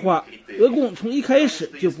量的话，俄共从一开始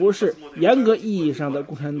就不是严格意义上的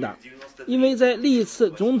共产党，因为在历次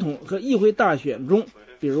总统和议会大选中，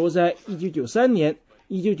比如在1993年、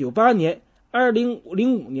1998年、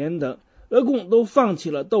2005年等，俄共都放弃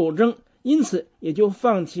了斗争，因此也就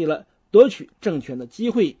放弃了夺取政权的机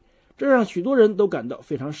会，这让许多人都感到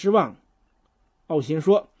非常失望。奥辛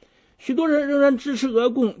说，许多人仍然支持俄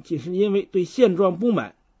共，仅是因为对现状不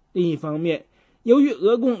满。另一方面，由于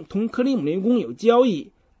俄共同克里姆林宫有交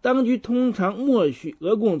易，当局通常默许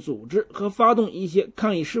俄共组织和发动一些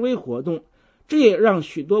抗议示威活动，这也让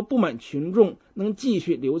许多不满群众能继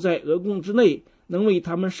续留在俄共之内，能为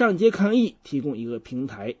他们上街抗议提供一个平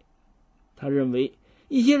台。他认为，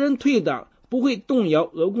一些人退党不会动摇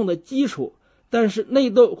俄共的基础，但是内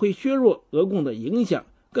斗会削弱俄共的影响，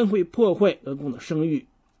更会破坏俄共的声誉。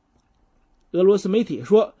俄罗斯媒体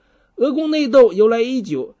说，俄共内斗由来已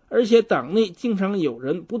久，而且党内经常有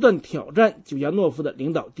人不断挑战久加诺夫的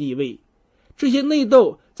领导地位。这些内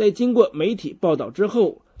斗在经过媒体报道之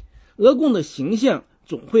后，俄共的形象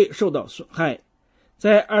总会受到损害。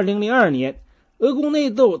在2002年，俄共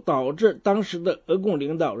内斗导致当时的俄共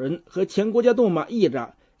领导人和前国家杜马议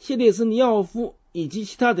长谢列斯尼奥夫以及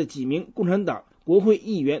其他的几名共产党国会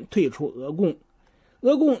议员退出俄共。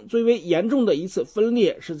俄共最为严重的一次分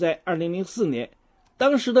裂是在2004年，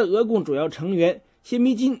当时的俄共主要成员谢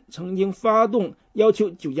密金曾经发动要求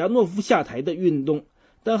久加诺夫下台的运动，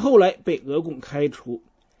但后来被俄共开除。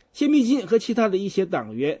谢密金和其他的一些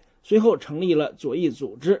党员随后成立了左翼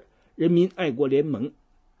组织人民爱国联盟。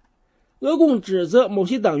俄共指责某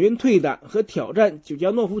些党员退党和挑战久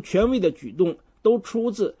加诺夫权威的举动都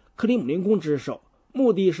出自克里姆林宫之手，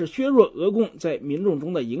目的是削弱俄共在民众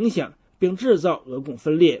中的影响，并制造俄共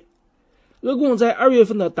分裂。俄共在2月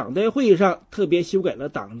份的党代会上特别修改了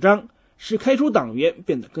党章，使开除党员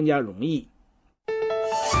变得更加容易。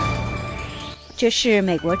这是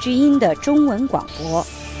美国之音的中文广播。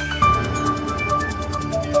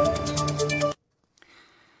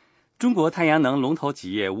中国太阳能龙头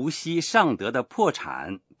企业无锡尚德的破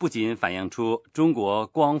产，不仅反映出中国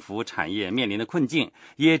光伏产业面临的困境，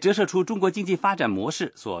也折射出中国经济发展模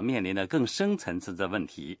式所面临的更深层次的问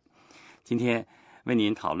题。今天为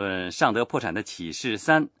您讨论尚德破产的启示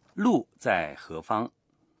3：路在何方？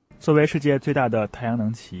作为世界最大的太阳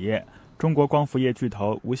能企业，中国光伏业巨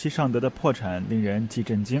头无锡尚德的破产令人既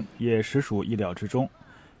震惊也实属意料之中。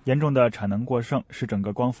严重的产能过剩使整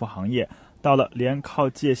个光伏行业到了连靠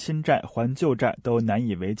借新债还旧债都难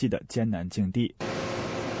以为继的艰难境地。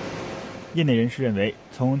业内人士认为，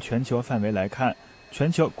从全球范围来看，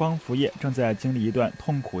全球光伏业正在经历一段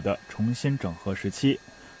痛苦的重新整合时期。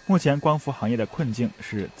目前光伏行业的困境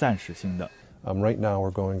是暂时性的。我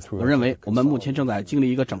认为我们目前正在经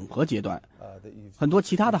历一个整合阶段，很多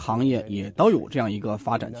其他的行业也都有这样一个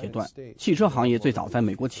发展阶段。汽车行业最早在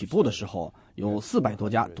美国起步的时候，有400多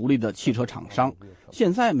家独立的汽车厂商，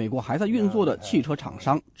现在美国还在运作的汽车厂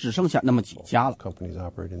商只剩下那么几家了。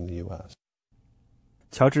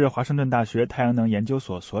乔治华盛顿大学太阳能研究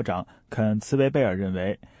所所长肯茨维贝尔认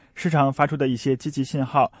为，市场发出的一些积极信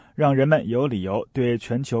号让人们有理由对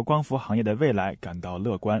全球光伏行业的未来感到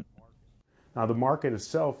乐观。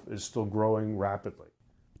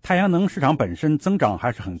太阳能市场本身增长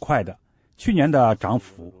还是很快的，去年的涨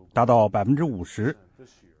幅达到 50%，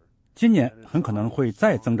 今年很可能会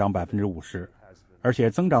再增长 50%， 而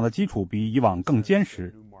且增长的基础比以往更坚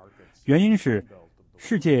实。原因是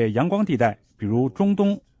世界阳光地带，比如中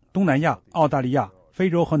东、东南亚、澳大利亚、非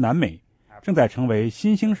洲和南美，正在成为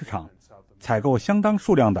新兴市场，采购相当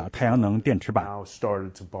数量的太阳能电池板。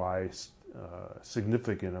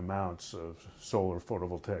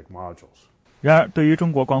然而，对于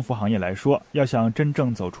中国光伏行业来说，要想真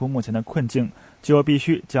正走出目前的困境，就必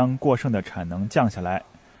须将过剩的产能降下来。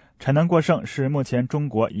产能过剩是目前中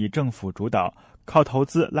国以政府主导、靠投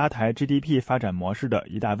资拉抬 GDP 发展模式的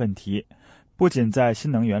一大问题，不仅在新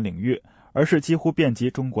能源领域，而是几乎遍及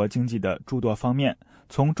中国经济的诸多方面，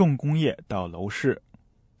从重工业到楼市。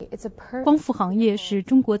光伏行业是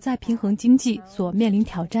中国再平衡经济所面临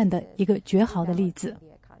挑战的一个绝好的例子。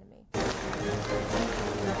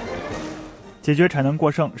解决产能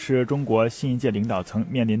过剩是中国新一届领导层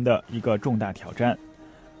面临的一个重大挑战，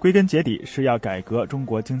归根结底是要改革中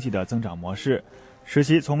国经济的增长模式，使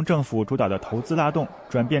其从政府主导的投资拉动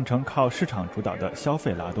转变成靠市场主导的消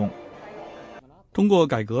费拉动。通过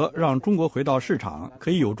改革让中国回到市场，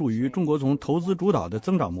可以有助于中国从投资主导的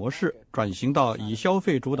增长模式转型到以消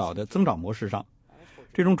费主导的增长模式上。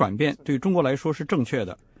这种转变对中国来说是正确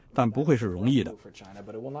的，但不会是容易的。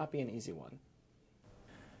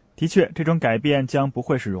的确，这种改变将不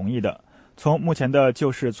会是容易的。从目前的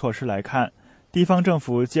救市措施来看，地方政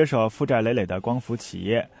府接手负债累累的光伏企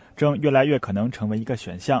业正越来越可能成为一个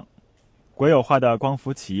选项。国有化的光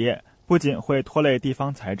伏企业不仅会拖累地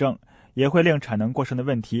方财政，也会令产能过剩的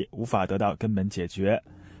问题无法得到根本解决，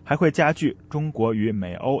还会加剧中国与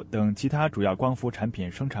美欧等其他主要光伏产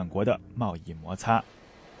品生产国的贸易摩擦。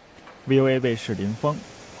VOA 卫视林峰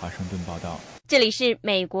华盛顿报道。这里是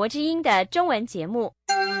美国之音的中文节目。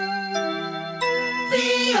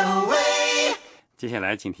接下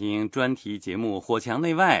来请听专题节目《火墙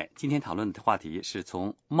内外》。今天讨论的话题是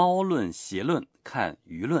从猫论邪论看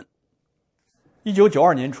舆论。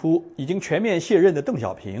1992年初已经全面卸任的邓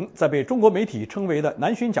小平，在被中国媒体称为的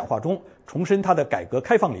南巡讲话中重申他的改革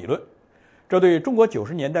开放理论，这对中国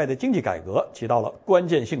90年代的经济改革起到了关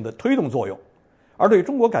键性的推动作用。而对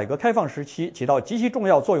中国改革开放时期起到极其重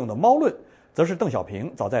要作用的猫论，则是邓小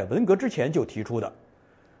平早在文革之前就提出的。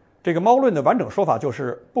这个猫论的完整说法就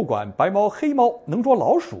是，不管白猫黑猫，能捉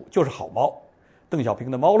老鼠就是好猫。邓小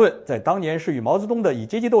平的猫论在当年是与毛泽东的以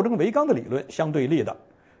阶级斗争为纲的理论相对立的，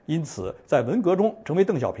因此在文革中成为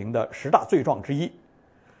邓小平的10大罪状之一。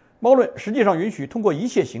猫论实际上允许通过一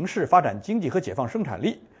切形式发展经济和解放生产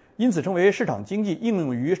力，因此成为市场经济应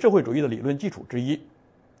用于社会主义的理论基础之一。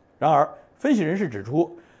然而，分析人士指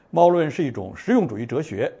出，猫论是一种实用主义哲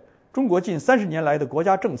学，中国近30年来的国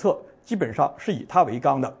家政策基本上是以它为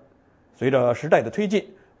纲的。随着时代的推进，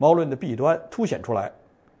猫论的弊端凸显出来。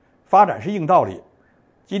发展是硬道理，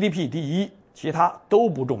 GDP 第一，其他都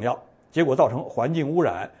不重要，结果造成环境污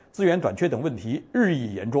染、资源短缺等问题日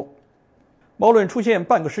益严重。猫论出现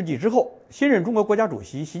半个世纪之后，新任中国国家主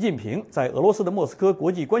席习近平在俄罗斯的莫斯科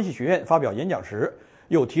国际关系学院发表演讲时，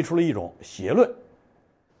又提出了一种鞋论：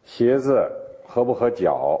鞋子合不合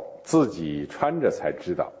脚，自己穿着才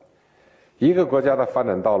知道。一个国家的发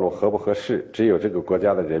展道路合不合适，只有这个国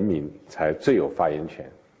家的人民才最有发言权。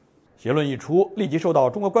鞋论一出，立即受到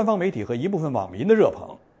中国官方媒体和一部分网民的热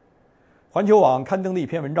捧。环球网刊登的一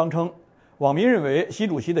篇文章称，网民认为习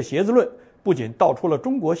主席的鞋子论不仅道出了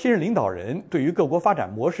中国新任领导人对于各国发展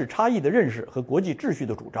模式差异的认识和国际秩序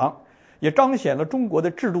的主张，也彰显了中国的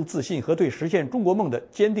制度自信和对实现中国梦的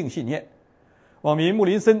坚定信念。网民穆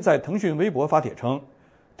林森在腾讯微博发帖称，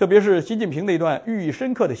特别是习近平那段寓意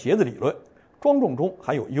深刻的鞋子理论，庄重中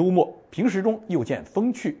还有幽默，平实中又见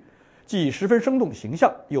风趣，既十分生动形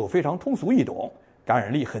象，又非常通俗易懂，感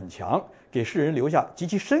染力很强，给世人留下极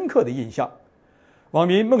其深刻的印象。网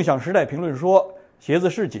民梦想时代评论说，鞋子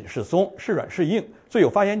是紧是松，是软是硬，最有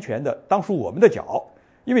发言权的当属我们的脚，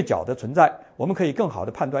因为脚的存在，我们可以更好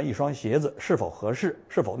地判断一双鞋子是否合适，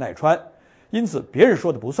是否耐穿，因此别人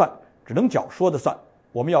说的不算，只能脚说的算，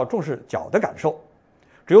我们要重视脚的感受。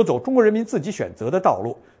只有走中国人民自己选择的道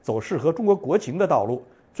路，走适合中国国情的道路，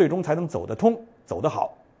最终才能走得通，走得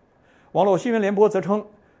好。网络新闻联播则称，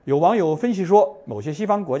有网友分析说，某些西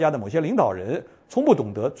方国家的某些领导人从不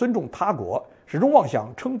懂得尊重他国，始终妄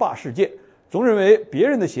想称霸世界，总认为别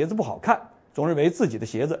人的鞋子不好看，总认为自己的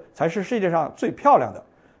鞋子才是世界上最漂亮的，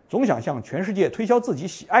总想向全世界推销自己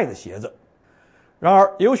喜爱的鞋子。然而，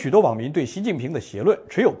也有许多网民对习近平的鞋论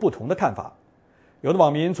持有不同的看法。有的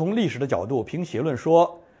网民从历史的角度评鞋论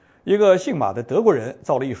说，一个姓马的德国人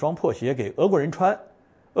造了一双破鞋给俄国人穿，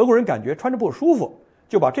俄国人感觉穿着不舒服，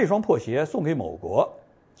就把这双破鞋送给某国。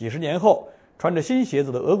几十年后，穿着新鞋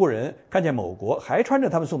子的俄国人看见某国还穿着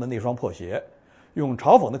他们送的那双破鞋，用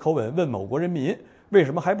嘲讽的口吻问某国人民为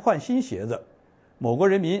什么还不换新鞋子。某国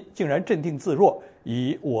人民竟然镇定自若，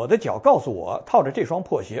以我的脚告诉我套着这双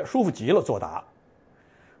破鞋舒服极了作答。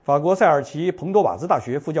法国塞尔奇彭多瓦兹大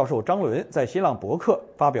学副教授张伦在新浪博客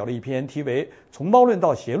发表了一篇题为《从猫论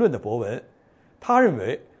到鞋论》的博文。他认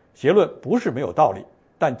为鞋论不是没有道理，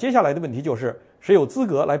但接下来的问题就是谁有资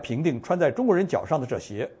格来评定穿在中国人脚上的这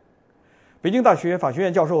鞋。北京大学法学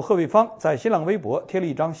院教授贺卫方在新浪微博贴了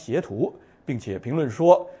一张鞋图，并且评论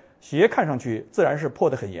说，鞋看上去自然是破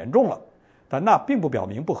得很严重了，但那并不表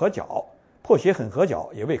明不合脚，破鞋很合脚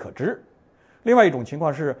也未可知。另外一种情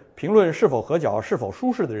况是，评论是否合脚、是否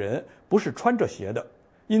舒适的人不是穿着鞋的，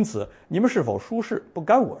因此你们是否舒适不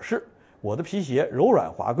干我事，我的皮鞋柔软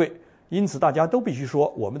华贵，因此大家都必须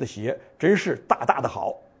说我们的鞋真是大大的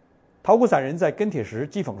好。陶谷散人在跟帖时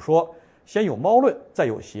讥讽说，先有猫论，再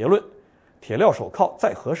有鞋论，铁料手铐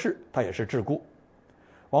再合适，它也是桎梏。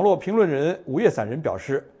网络评论人午夜散人表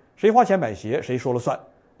示，谁花钱买鞋谁说了算，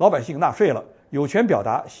老百姓纳税了，有权表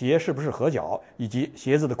达鞋是不是合脚以及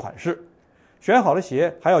鞋子的款式。选好了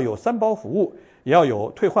鞋还要有3包服务，也要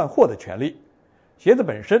有退换货的权利。鞋子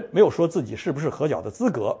本身没有说自己是不是合脚的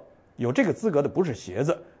资格，有这个资格的不是鞋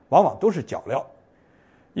子，往往都是脚料。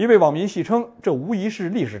一位网民戏称，这无疑是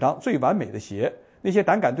历史上最完美的鞋，那些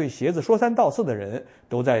胆敢对鞋子说三道四的人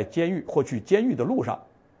都在监狱或去监狱的路上。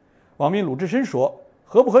网民鲁智深说，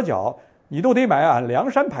合不合脚你都得买俺梁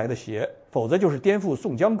山牌的鞋，否则就是颠覆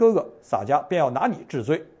宋江哥哥，洒家便要拿你治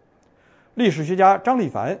罪。历史学家张立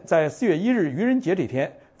凡在4月1日愚人节这天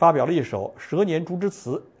发表了一首蛇年竹枝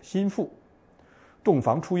词《心腹》：洞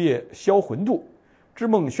房初夜销魂度，织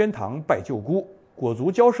梦轩堂拜舅姑，裹足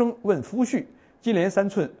娇生问夫婿，金莲3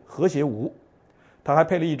寸和谐无。他还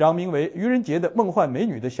配了一张名为愚人节的梦幻美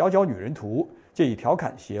女的小脚女人图，借以调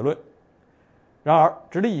侃邪论。然而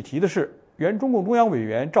值得一提的是，原中共中央委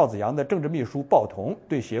员赵紫阳的政治秘书鲍同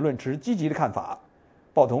对邪论持积极的看法。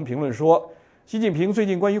鲍同评论说，习近平最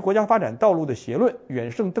近关于国家发展道路的邪论远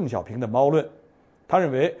胜邓小平的猫论。他认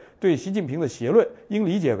为，对习近平的邪论应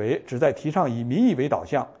理解为旨在提倡以民意为导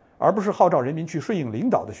向，而不是号召人民去顺应领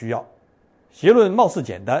导的需要。邪论貌似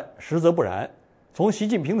简单，实则不然。从习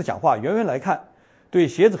近平的讲话原文来看，对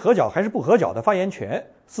鞋子合脚还是不合脚的发言权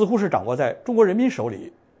似乎是掌握在中国人民手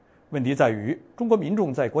里。问题在于，中国民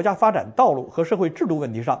众在国家发展道路和社会制度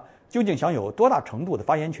问题上究竟享有多大程度的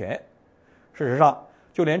发言权？事实上，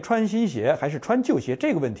就连穿新鞋还是穿旧鞋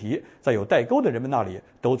这个问题，在有代沟的人们那里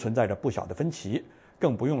都存在着不小的分歧，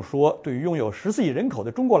更不用说对于拥有14亿人口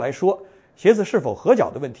的中国来说，鞋子是否合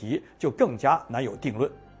脚的问题就更加难有定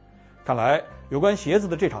论。看来有关鞋子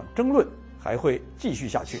的这场争论还会继续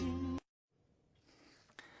下去。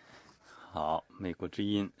好，美国之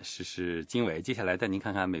音时事经纬，接下来带您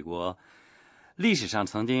看看美国历史上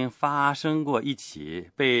曾经发生过一起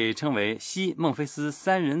被称为西孟菲斯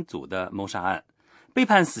3人组的谋杀案。被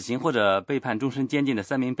判死刑或者被判终身监禁的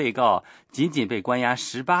3名被告，仅仅被关押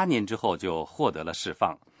18年之后就获得了释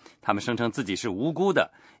放。他们声称自己是无辜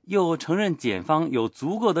的，又承认检方有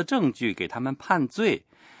足够的证据给他们判罪，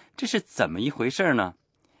这是怎么一回事呢？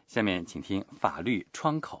下面请听法律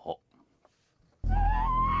窗口。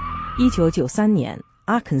1993年，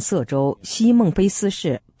阿肯色州西孟菲斯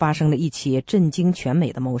市发生了一起震惊全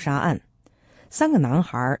美的谋杀案，3个男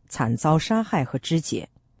孩惨遭杀害和肢解。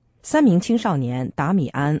3名青少年达米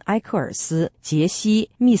安·埃克尔斯、杰西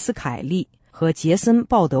·密斯凯利和杰森·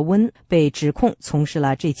鲍德温被指控从事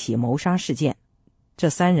了这起谋杀事件。这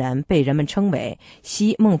3人被人们称为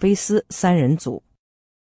西孟菲斯3人组。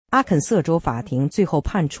阿肯色州法庭最后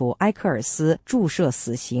判处埃克尔斯注射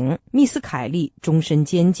死刑，密斯凯利终身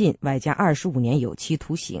监禁外加25年有期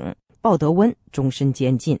徒刑，鲍德温终身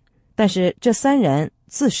监禁。但是这3人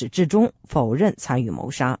自始至终否认参与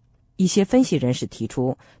谋杀。一些分析人士提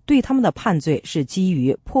出，对他们的判罪是基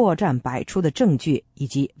于破绽百出的证据以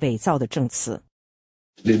及伪造的证词。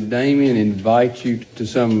Did Damien invite you to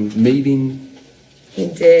some meeting?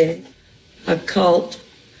 He did. A cult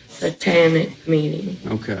satanic meeting.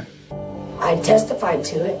 Okay. I testified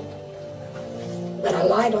to it, but I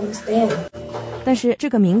lied on the stand. 但是这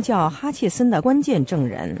个名叫哈切森的关键证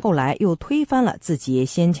人后来又推翻了自己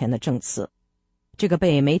先前的证词。这个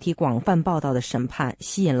被媒体广泛报道的审判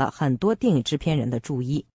吸引了很多电影制片人的注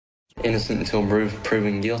意。Innocent until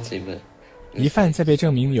proven guilty, but 疑犯在被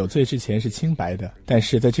证明有罪之前是清白的，但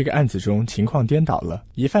是在这个案子中情况颠倒了，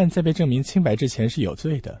疑犯在被证明清白之前是有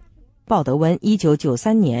罪的。鲍德温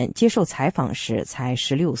1993年接受采访时才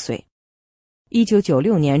16岁。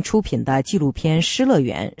1996年出品的纪录片《失乐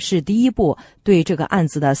园》是第一部对这个案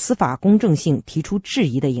子的司法公正性提出质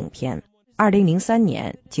疑的影片。2003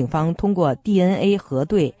年，警方通过 DNA 核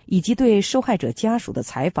对以及对受害者家属的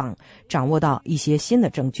采访，掌握到一些新的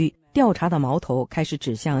证据。调查的矛头开始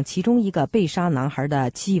指向其中一个被杀男孩的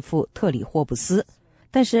继父特里霍布斯，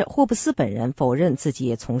但是霍布斯本人否认自己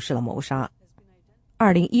也从事了谋杀。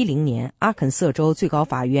2010年，阿肯色州最高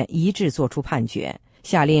法院一致作出判决，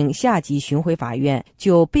下令下级巡回法院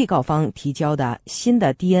就被告方提交的新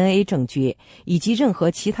的 DNA 证据以及任何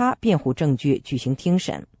其他辩护证据举行听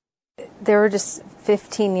审。有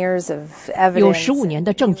15年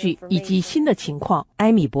的证据以及新的情况。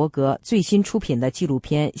埃米伯格最新出品的纪录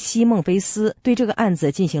片《西孟菲斯》对这个案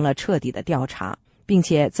子进行了彻底的调查，并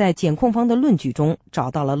且在检控方的论据中找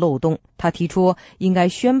到了漏洞。他提出应该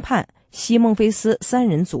宣判西孟菲斯3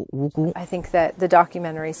人组无辜。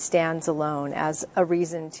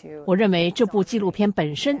我认为这部纪录片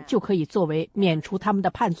本身就可以作为免除他们的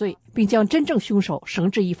判罪，并将真正凶手绳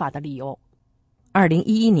之以法的理由。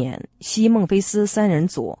2011年，西孟菲斯3人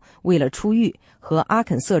组为了出狱，和阿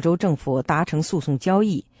肯色州政府达成诉讼交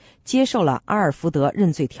易，接受了阿尔福德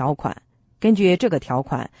认罪条款。根据这个条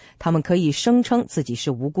款，他们可以声称自己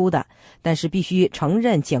是无辜的，但是必须承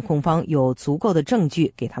认检控方有足够的证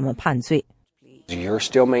据给他们判罪。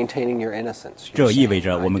这意味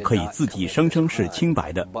着我们可以自己声称是清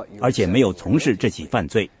白的，而且没有从事这起犯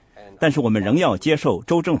罪，但是我们仍要接受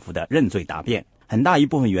州政府的认罪答辩。很大一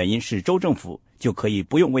部分原因是州政府就可以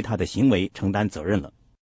不用为他的行为承担责任了。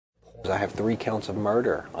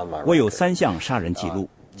我有3项杀人记录。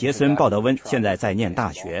杰森·鲍德温现在在念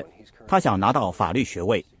大学，他想拿到法律学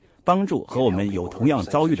位，帮助和我们有同样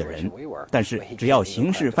遭遇的人，但是只要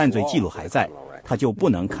刑事犯罪记录还在，他就不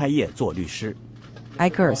能开业做律师。埃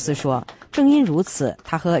克尔斯说，正因如此，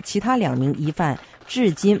他和其他2名疑犯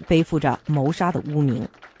至今背负着谋杀的污名。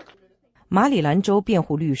马里兰州辩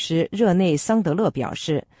护律师热内·桑德勒表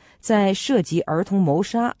示，在涉及儿童谋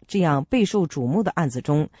杀这样备受瞩目的案子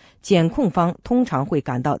中，检控方通常会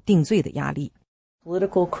感到定罪的压力。为了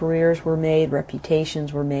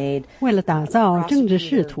打造政治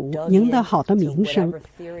仕途，赢得好的名声，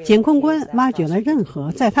检控官挖掘了任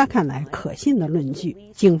何在他看来可信的论据。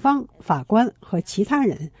警方、法官和其他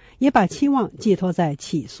人也把期望寄托在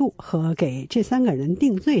起诉和给这3个人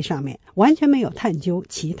定罪上面，完全没有探究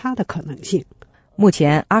其他的可能性。目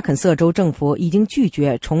前，阿肯色州政府已经拒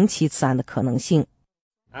绝重启此案的可能性。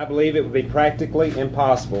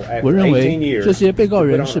我认为这些被告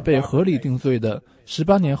人是被合理定罪的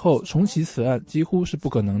，18年后重启此案几乎是不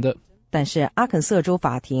可能的。但是阿肯色州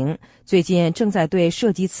法庭最近正在对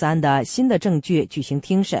涉及此案的新的证据举行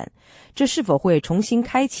听审，这是否会重新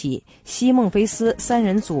开启西孟菲斯3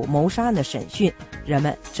人组谋杀案的审讯，人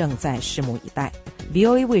们正在拭目以待。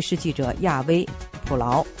VOA 卫视记者亚威、普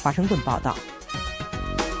劳华盛顿报道。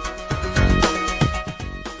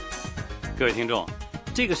各位听众，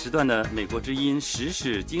这个时段的美国之音时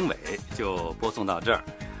事经纬就播送到这儿，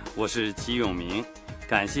我是齐永明，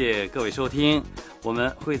感谢各位收听，我们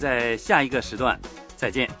会在下一个时段再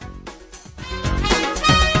见。